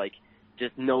but,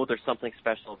 just know there's something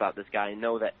special about this guy. And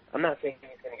know that, I'm not saying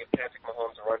he's going to give Patrick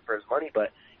Mahomes a run for his money,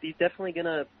 but he's definitely going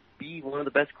to be one of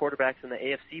the best quarterbacks in the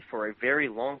AFC for a very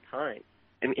long time.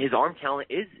 And his arm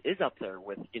talent is up there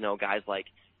with, guys like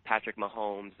Patrick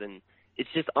Mahomes. And it's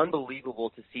just unbelievable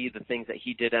to see the things that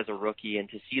he did as a rookie and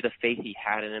to see the faith he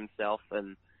had in himself.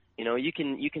 And, you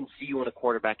can see when a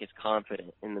quarterback is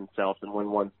confident in themselves and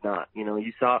when one's not.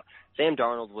 You saw Sam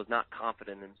Darnold was not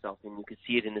confident in himself, and you could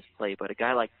see it in his play. But a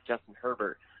guy like Justin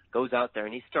Herbert goes out there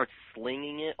and he starts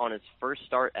slinging it on his first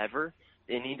start ever,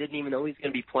 and he didn't even know he's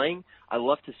going to be playing. I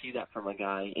love to see that from a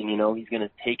guy. And, he's going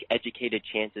to take educated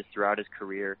chances throughout his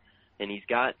career. And he's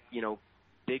got,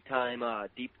 big-time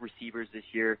deep receivers this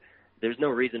year. There's no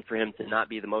reason for him to not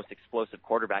be the most explosive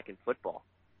quarterback in football.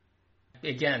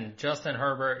 Again, Justin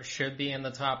Herbert should be in the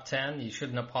top 10. You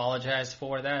shouldn't apologize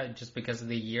for that just because of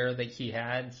the year that he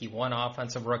had. He won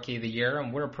Offensive Rookie of the Year,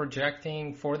 and we're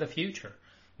projecting for the future.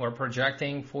 We're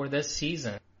projecting for this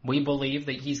season. We believe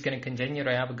that he's going to continue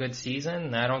to have a good season,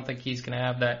 and I don't think he's going to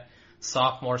have that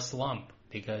sophomore slump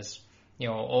because,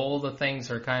 all the things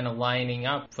are kind of lining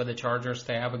up for the Chargers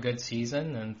to have a good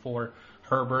season and for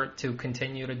Herbert to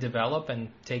continue to develop and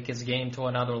take his game to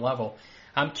another level.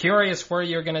 I'm curious where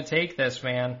you're going to take this,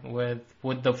 man,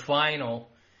 with the final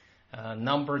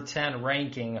number 10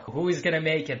 ranking. Who is going to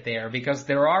make it there? Because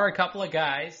there are a couple of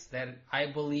guys that I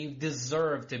believe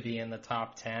deserve to be in the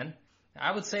top 10.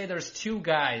 I would say there's 2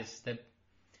 guys that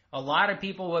a lot of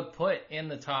people would put in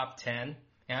the top 10,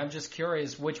 and I'm just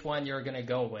curious which one you're going to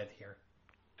go with here.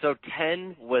 So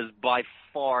 10 was by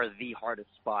far the hardest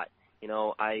spot.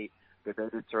 I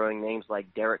debated throwing names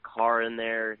like Derek Carr in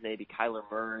there, maybe Kyler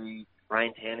Murray,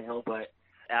 Ryan Tannehill, but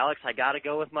Alex, I got to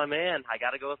go with my man.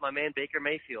 Baker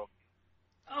Mayfield.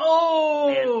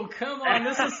 Oh, come on.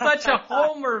 This is such a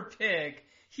homer pick.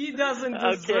 He doesn't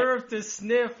deserve to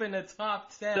sniff in the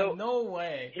top 10. So, no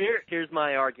way. Here's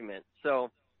my argument.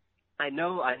 So I knew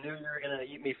you were going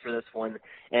to eat me for this one,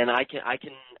 and I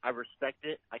respect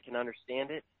it. I can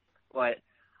understand it, but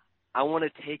I want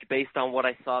to take based on what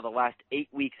I saw the last 8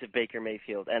 weeks of Baker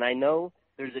Mayfield. And I know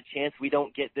there's a chance we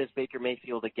don't get this Baker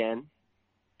Mayfield again.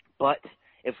 But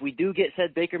if we do get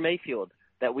said Baker Mayfield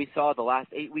that we saw the last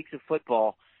 8 weeks of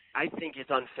football, I think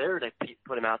it's unfair to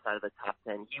put him outside of the top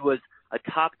 10. He was a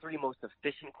top 3 most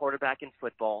efficient quarterback in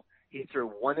football. He threw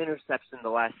 1 interception the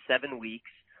last 7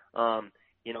 weeks.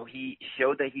 He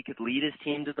showed that he could lead his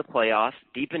team to the playoffs,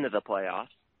 deep into the playoffs.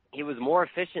 He was more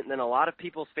efficient than a lot of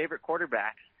people's favorite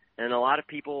quarterbacks and a lot of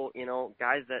people,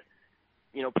 guys that,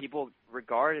 people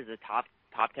regard as a top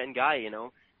 10 guy,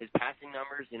 His passing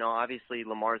numbers, obviously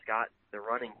Lamar's got the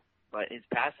running, but his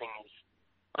passing is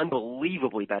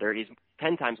unbelievably better. He's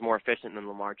 10 times more efficient than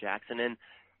Lamar Jackson. And,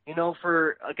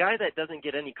 for a guy that doesn't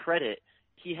get any credit,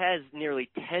 he has nearly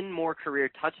 10 more career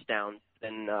touchdowns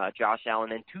than Josh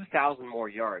Allen and 2,000 more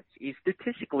yards. He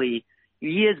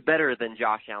is better than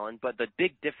Josh Allen, but the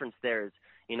big difference there is,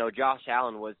 Josh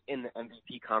Allen was in the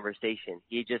MVP conversation.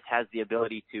 He just has the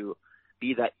ability to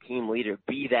be that team leader,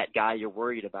 be that guy you're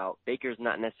worried about. Baker's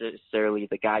not necessarily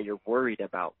the guy you're worried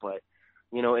about, but,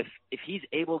 if he's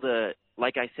able to,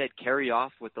 like I said, carry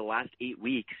off with the last 8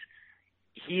 weeks,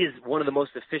 he is one of the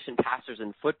most efficient passers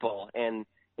in football. And,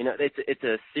 it's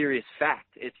a serious fact.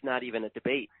 It's not even a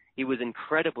debate. He was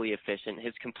incredibly efficient.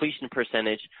 His completion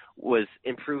percentage was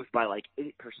improved by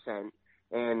 8%.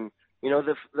 And,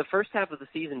 the first half of the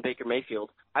season, Baker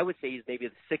Mayfield, I would say he's maybe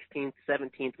the 16th,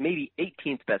 17th, maybe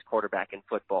 18th best quarterback in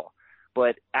football.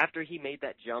 But after he made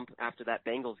that jump after that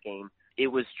Bengals game, it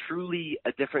was truly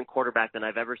a different quarterback than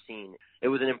I've ever seen. It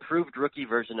was an improved rookie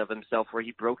version of himself where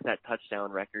he broke that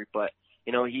touchdown record. But,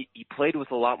 he played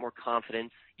with a lot more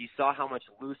confidence. You saw how much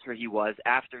looser he was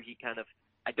after he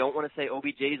I don't want to say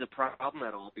OBJ is a problem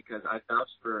at all because I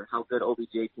vouched for how good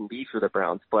OBJ can be for the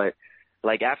Browns. But,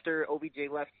 after OBJ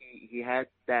left, he had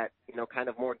that, kind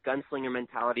of more gunslinger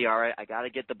mentality. All right, I got to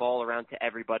get the ball around to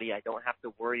everybody. I don't have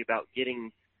to worry about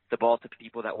getting the ball to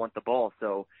people that want the ball.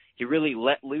 So he really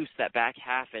let loose that back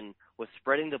half and was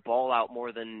spreading the ball out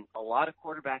more than a lot of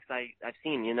quarterbacks I've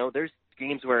seen. There's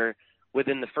games where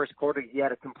within the first quarter he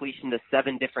had a completion to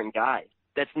 7 different guys.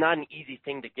 That's not an easy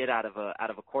thing to get out of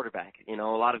a quarterback. A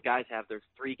lot of guys there's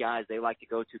 3 guys they like to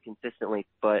go to consistently,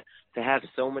 but to have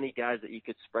so many guys that you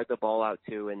could spread the ball out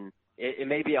to, and it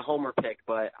may be a homer pick,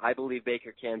 but I believe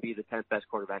Baker can be the 10th best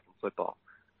quarterback in football.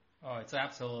 Oh, it's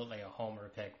absolutely a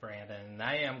homer pick, Brandon, and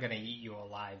I am going to eat you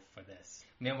alive for this.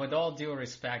 I mean, with all due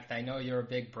respect, I know you're a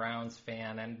big Browns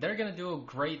fan, and they're going to do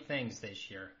great things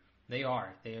this year. They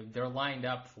are. They're lined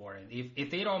up for it. If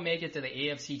they don't make it to the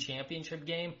AFC Championship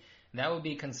game, that would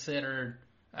be considered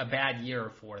a bad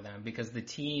year for them because the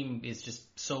team is just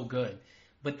so good.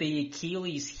 But the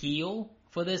Achilles heel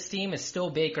for this team is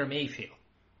still Baker Mayfield.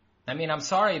 I mean, I'm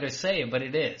sorry to say it, but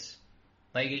it is.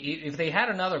 Like, if they had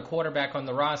another quarterback on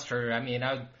the roster, I mean,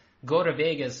 I'd go to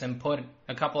Vegas and put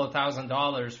a couple of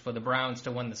 $1,000s for the Browns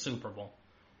to win the Super Bowl.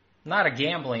 Not a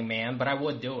gambling man, but I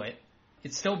would do it.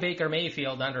 It's still Baker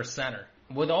Mayfield under center.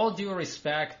 With all due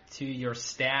respect to your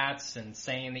stats and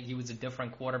saying that he was a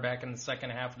different quarterback in the second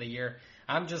half of the year,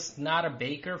 I'm just not a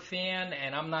Baker fan,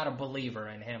 and I'm not a believer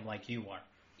in him like you are.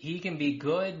 He can be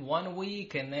good one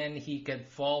week, and then he could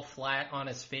fall flat on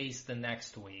his face the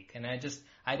next week. And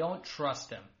I don't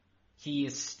trust him. He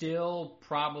is still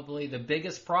probably the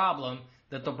biggest problem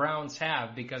that the Browns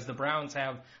have because the Browns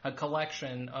have a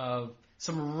collection of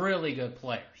some really good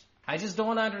players. I just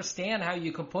don't understand how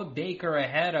you could put Baker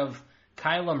ahead of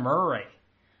Kyler Murray.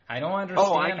 I don't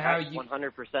understand how you...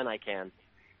 100% I can.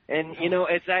 And,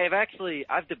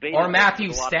 I've debated... Or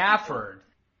Matthew Stafford.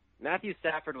 Matthew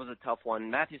Stafford was a tough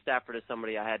one. Matthew Stafford is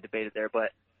somebody I had debated there,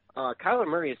 but Kyler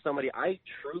Murray is somebody I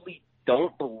truly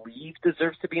don't believe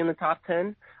deserves to be in the top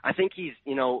 10. I think he's,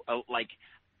 like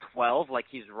 12, like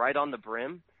he's right on the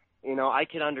brim. I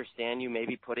can understand you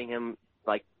maybe putting him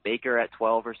like Baker at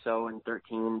 12 or so and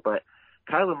 13, but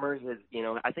Kyler Murray has,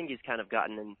 I think he's kind of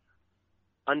gotten an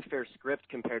unfair script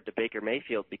compared to Baker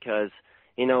Mayfield because,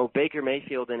 Baker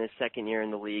Mayfield in his second year in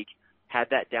the league had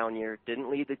that down year,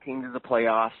 didn't lead the team to the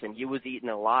playoffs, and he was eaten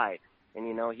alive. And,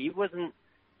 he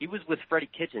was with Freddie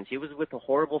Kitchens. He was with a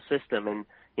horrible system. And,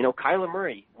 Kyler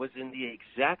Murray was in the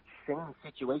exact same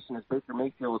situation as Baker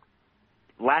Mayfield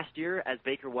last year as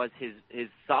Baker was his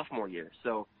sophomore year.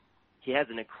 So he has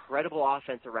an incredible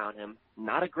offense around him,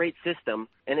 not a great system,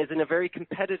 and is in a very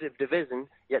competitive division,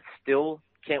 yet still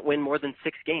can't win more than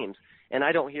 6 games. And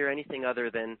I don't hear anything other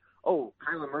than, oh,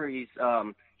 Kyler Murray's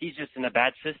he's just in a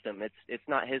bad system. It's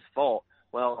not his fault.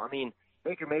 Well, I mean,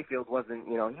 Baker Mayfield wasn't,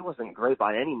 he wasn't great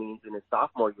by any means in his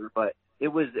sophomore year, but it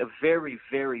was a very,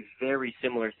 very, very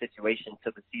similar situation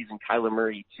to the season Kyler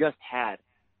Murray just had.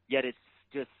 Yet it's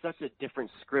just such a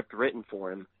different script written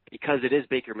for him because it is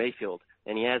Baker Mayfield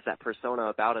and he has that persona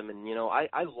about him. And,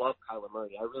 I love Kyler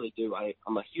Murray. I really do.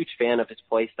 I'm a huge fan of his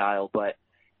play style, but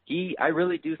I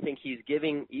really do think he's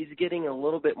getting a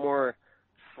little bit more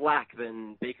slack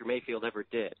than Baker Mayfield ever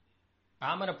did.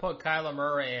 I'm going to put Kyler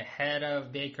Murray ahead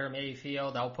of Baker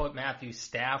Mayfield. I'll put Matthew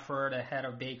Stafford ahead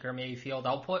of Baker Mayfield.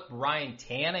 I'll put Ryan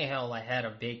Tannehill ahead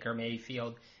of Baker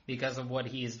Mayfield because of what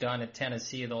he's done at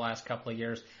Tennessee the last couple of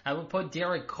years. I would put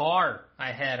Derek Carr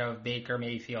ahead of Baker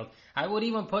Mayfield. I would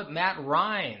even put Matt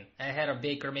Ryan ahead of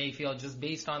Baker Mayfield just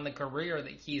based on the career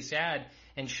that he's had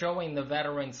and showing the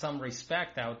veteran some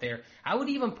respect out there. I would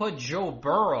even put Joe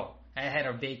Burrow ahead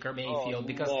of Baker Mayfield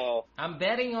because I'm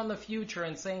betting on the future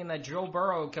and saying that Joe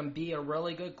Burrow can be a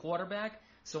really good quarterback.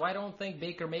 So I don't think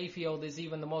Baker Mayfield is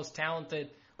even the most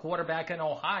talented quarterback in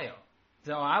Ohio.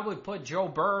 So I would put Joe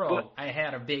Burrow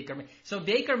ahead of Baker. So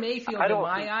Baker Mayfield, in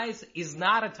my eyes, is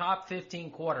not a top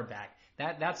 15 quarterback.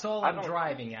 That's all I'm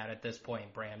driving at this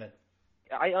point, Brandon.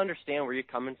 I understand where you're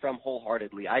coming from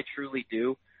wholeheartedly. I truly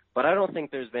do. But I don't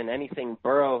think there's been anything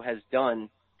Burrow has done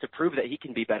to prove that he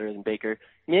can be better than Baker.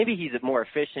 Maybe he's more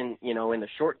efficient, in the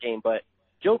short game, but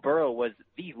Joe Burrow was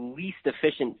the least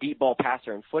efficient deep ball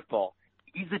passer in football.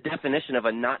 He's the definition of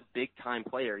a not big-time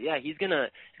player. Yeah, he's gonna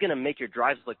make your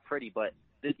drives look pretty, but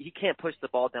he can't push the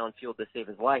ball downfield to save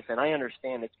his life. And I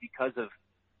understand it's because of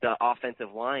the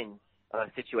offensive line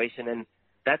situation, and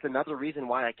that's another reason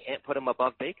why I can't put him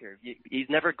above Baker. He's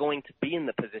never going to be in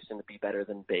the position to be better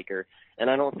than Baker.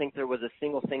 And I don't think there was a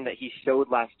single thing that he showed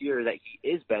last year that he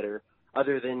is better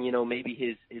other than, maybe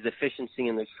his efficiency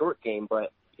in the short game.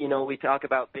 But, we talk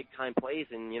about big-time plays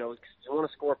and, you want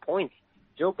to score points.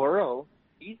 Joe Burrow,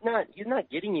 he's not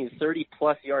getting you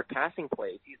 30-plus yard passing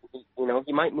plays.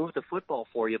 He might move the football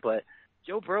for you, but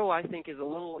Joe Burrow, I think, he's a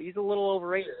little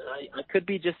overrated. I could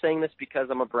be just saying this because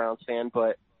I'm a Browns fan,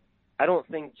 but I don't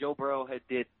think Joe Burrow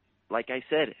did, like I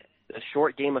said, a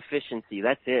short game efficiency.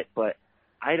 That's it. But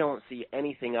I don't see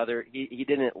anything other. He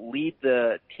didn't lead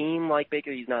the team like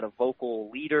Baker. He's not a vocal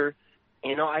leader.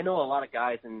 I know a lot of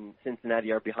guys in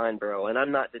Cincinnati are behind Burrow, and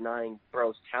I'm not denying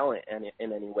Burrow's talent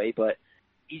in any way, but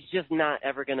he's just not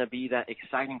ever going to be that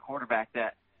exciting quarterback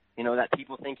that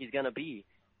people think he's going to be.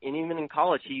 And even in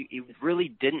college, he really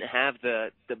didn't have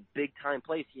the big-time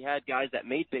plays. He had guys that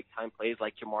made big-time plays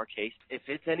like Jamar Chase. If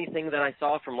it's anything that I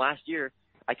saw from last year,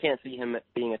 I can't see him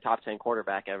being a top 10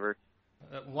 quarterback ever.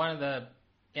 One of the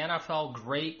NFL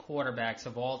great quarterbacks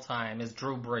of all time is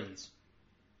Drew Brees.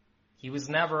 He was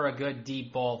never a good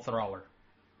deep ball thrower.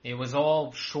 It was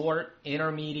all short,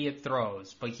 intermediate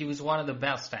throws, but he was one of the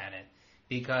best at it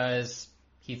because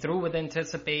he threw with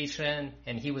anticipation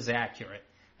and he was accurate.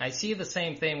 I see the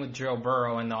same thing with Joe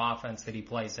Burrow and the offense that he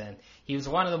plays in. He was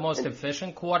one of the most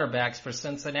efficient quarterbacks for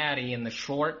Cincinnati in the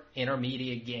short,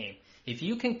 intermediate game. If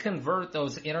you can convert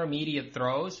those intermediate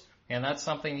throws, and that's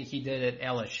something that he did at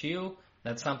LSU,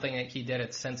 that's something that he did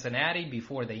at Cincinnati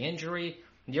before the injury,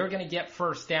 you're going to get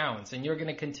first downs, and you're going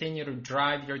to continue to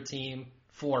drive your team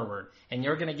forward, and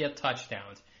you're going to get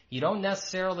touchdowns. You don't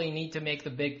necessarily need to make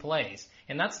the big plays.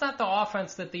 And that's not the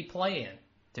offense that they play in,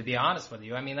 to be honest with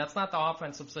you. I mean, that's not the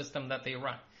offensive system that they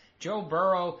run. Joe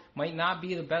Burrow might not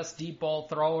be the best deep ball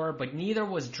thrower, but neither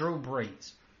was Drew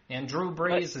Brees. And Drew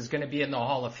Brees is going to be in the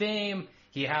Hall of Fame.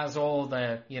 He has all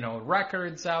the,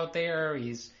 records out there.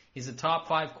 He's a top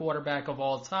 5 quarterback of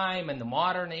all time in the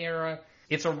modern era.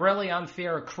 It's a really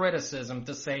unfair criticism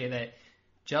to say that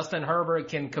Justin Herbert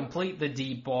can complete the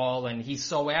deep ball and he's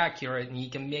so accurate and he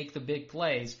can make the big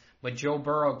plays, but Joe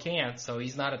Burrow can't, so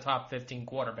he's not a top 15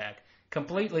 quarterback.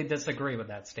 Completely disagree with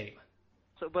that statement.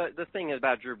 But the thing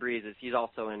about Drew Brees is he's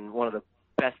also in one of the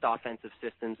best offensive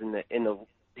systems in the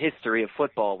history of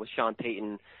football with Sean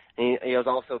Payton. And he has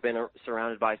also been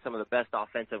surrounded by some of the best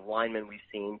offensive linemen we've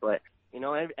seen. But and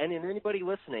anybody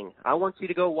listening, I want you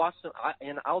to go watch them,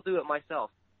 and I'll do it myself.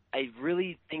 I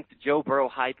really think the Joe Burrow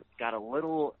hype got a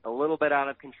little bit out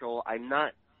of control. I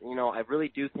really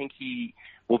do think he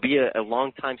will be a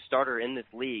long-time starter in this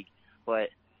league. But,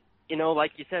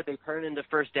 like you said, they turn into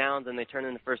first downs,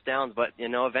 but,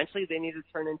 eventually they need to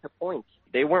turn into points.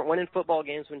 They weren't winning football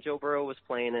games when Joe Burrow was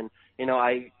playing, and,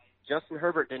 Justin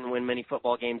Herbert didn't win many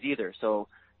football games either. So,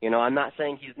 I'm not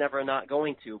saying he's never not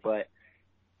going to, but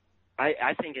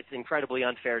I think it's incredibly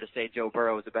unfair to say Joe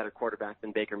Burrow is a better quarterback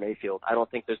than Baker Mayfield. I don't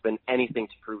think there's been anything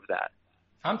to prove that.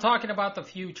 I'm talking about the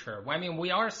future. I mean,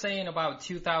 we are saying about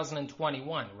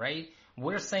 2021, right?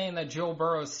 We're saying that Joe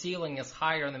Burrow's ceiling is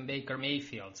higher than Baker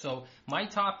Mayfield. So my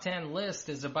top 10 list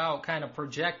is about kind of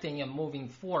projecting and moving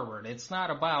forward. It's not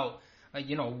about,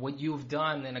 what you've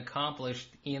done and accomplished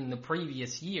in the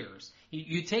previous years.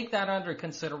 You take that under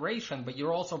consideration, but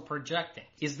you're also projecting.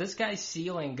 Is this guy's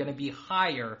ceiling going to be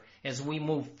higher as we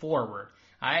move forward?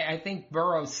 I think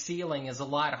Burrow's ceiling is a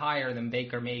lot higher than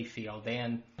Baker Mayfield,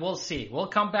 and we'll see. We'll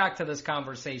come back to this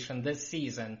conversation this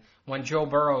season when Joe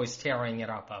Burrow is tearing it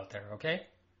up out there, okay?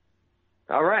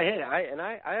 All right.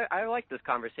 Hey, I like this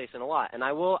conversation a lot, and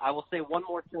I will say one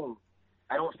more thing.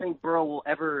 I don't think Burrow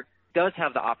does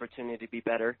have the opportunity to be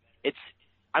better.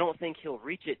 I don't think he'll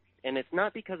reach it, and it's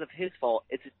not because of his fault.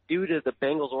 It's due to the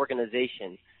Bengals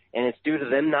organization, and it's due to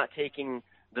them not taking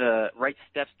the right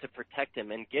steps to protect him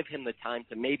and give him the time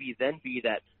to maybe then be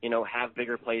that, have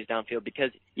bigger plays downfield,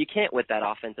 because you can't with that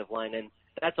offensive line. And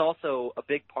that's also a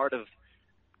big part of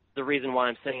the reason why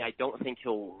I'm saying I don't think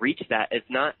he'll reach that. It's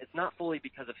not fully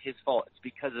because of his fault. It's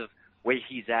because of where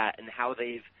he's at and how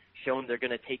they've shown they're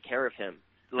going to take care of him.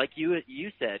 Like you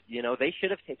said, they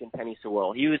should have taken Penny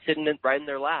Sewell. He was sitting right in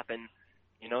their lap. And,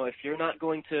 if you're not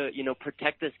going to,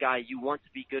 protect this guy you want to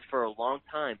be good for a long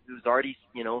time, who's already,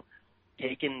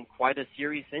 taken quite a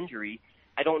serious injury,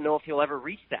 I don't know if he'll ever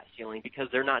reach that ceiling because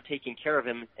they're not taking care of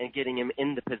him and getting him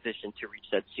in the position to reach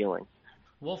that ceiling.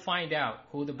 We'll find out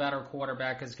who the better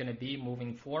quarterback is going to be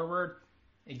moving forward.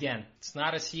 Again, it's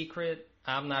not a secret.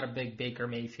 I'm not a big Baker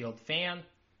Mayfield fan.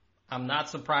 I'm not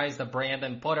surprised that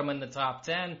Brandon put him in the top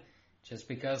 10 just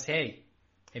because, hey,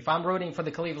 if I'm rooting for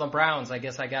the Cleveland Browns, I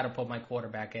guess I got to put my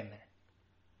quarterback in there.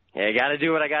 Yeah, I got to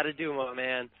do what I got to do, my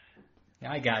man.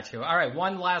 I got you. All right,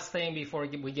 one last thing before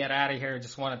we get out of here.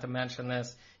 Just wanted to mention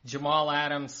this. Jamal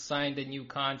Adams signed a new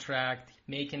contract,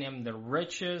 making him the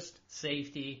richest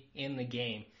safety in the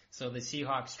game. So the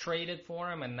Seahawks traded for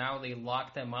him, and now they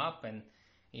locked him up, and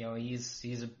he's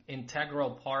an integral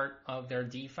part of their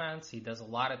defense. He does a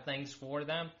lot of things for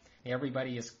them.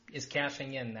 Everybody is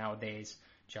cashing in nowadays.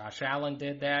 Josh Allen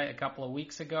did that a couple of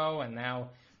weeks ago, and now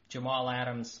Jamal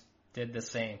Adams did the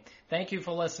same. Thank you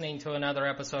for listening to another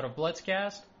episode of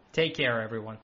BlitzCast. Take care, everyone.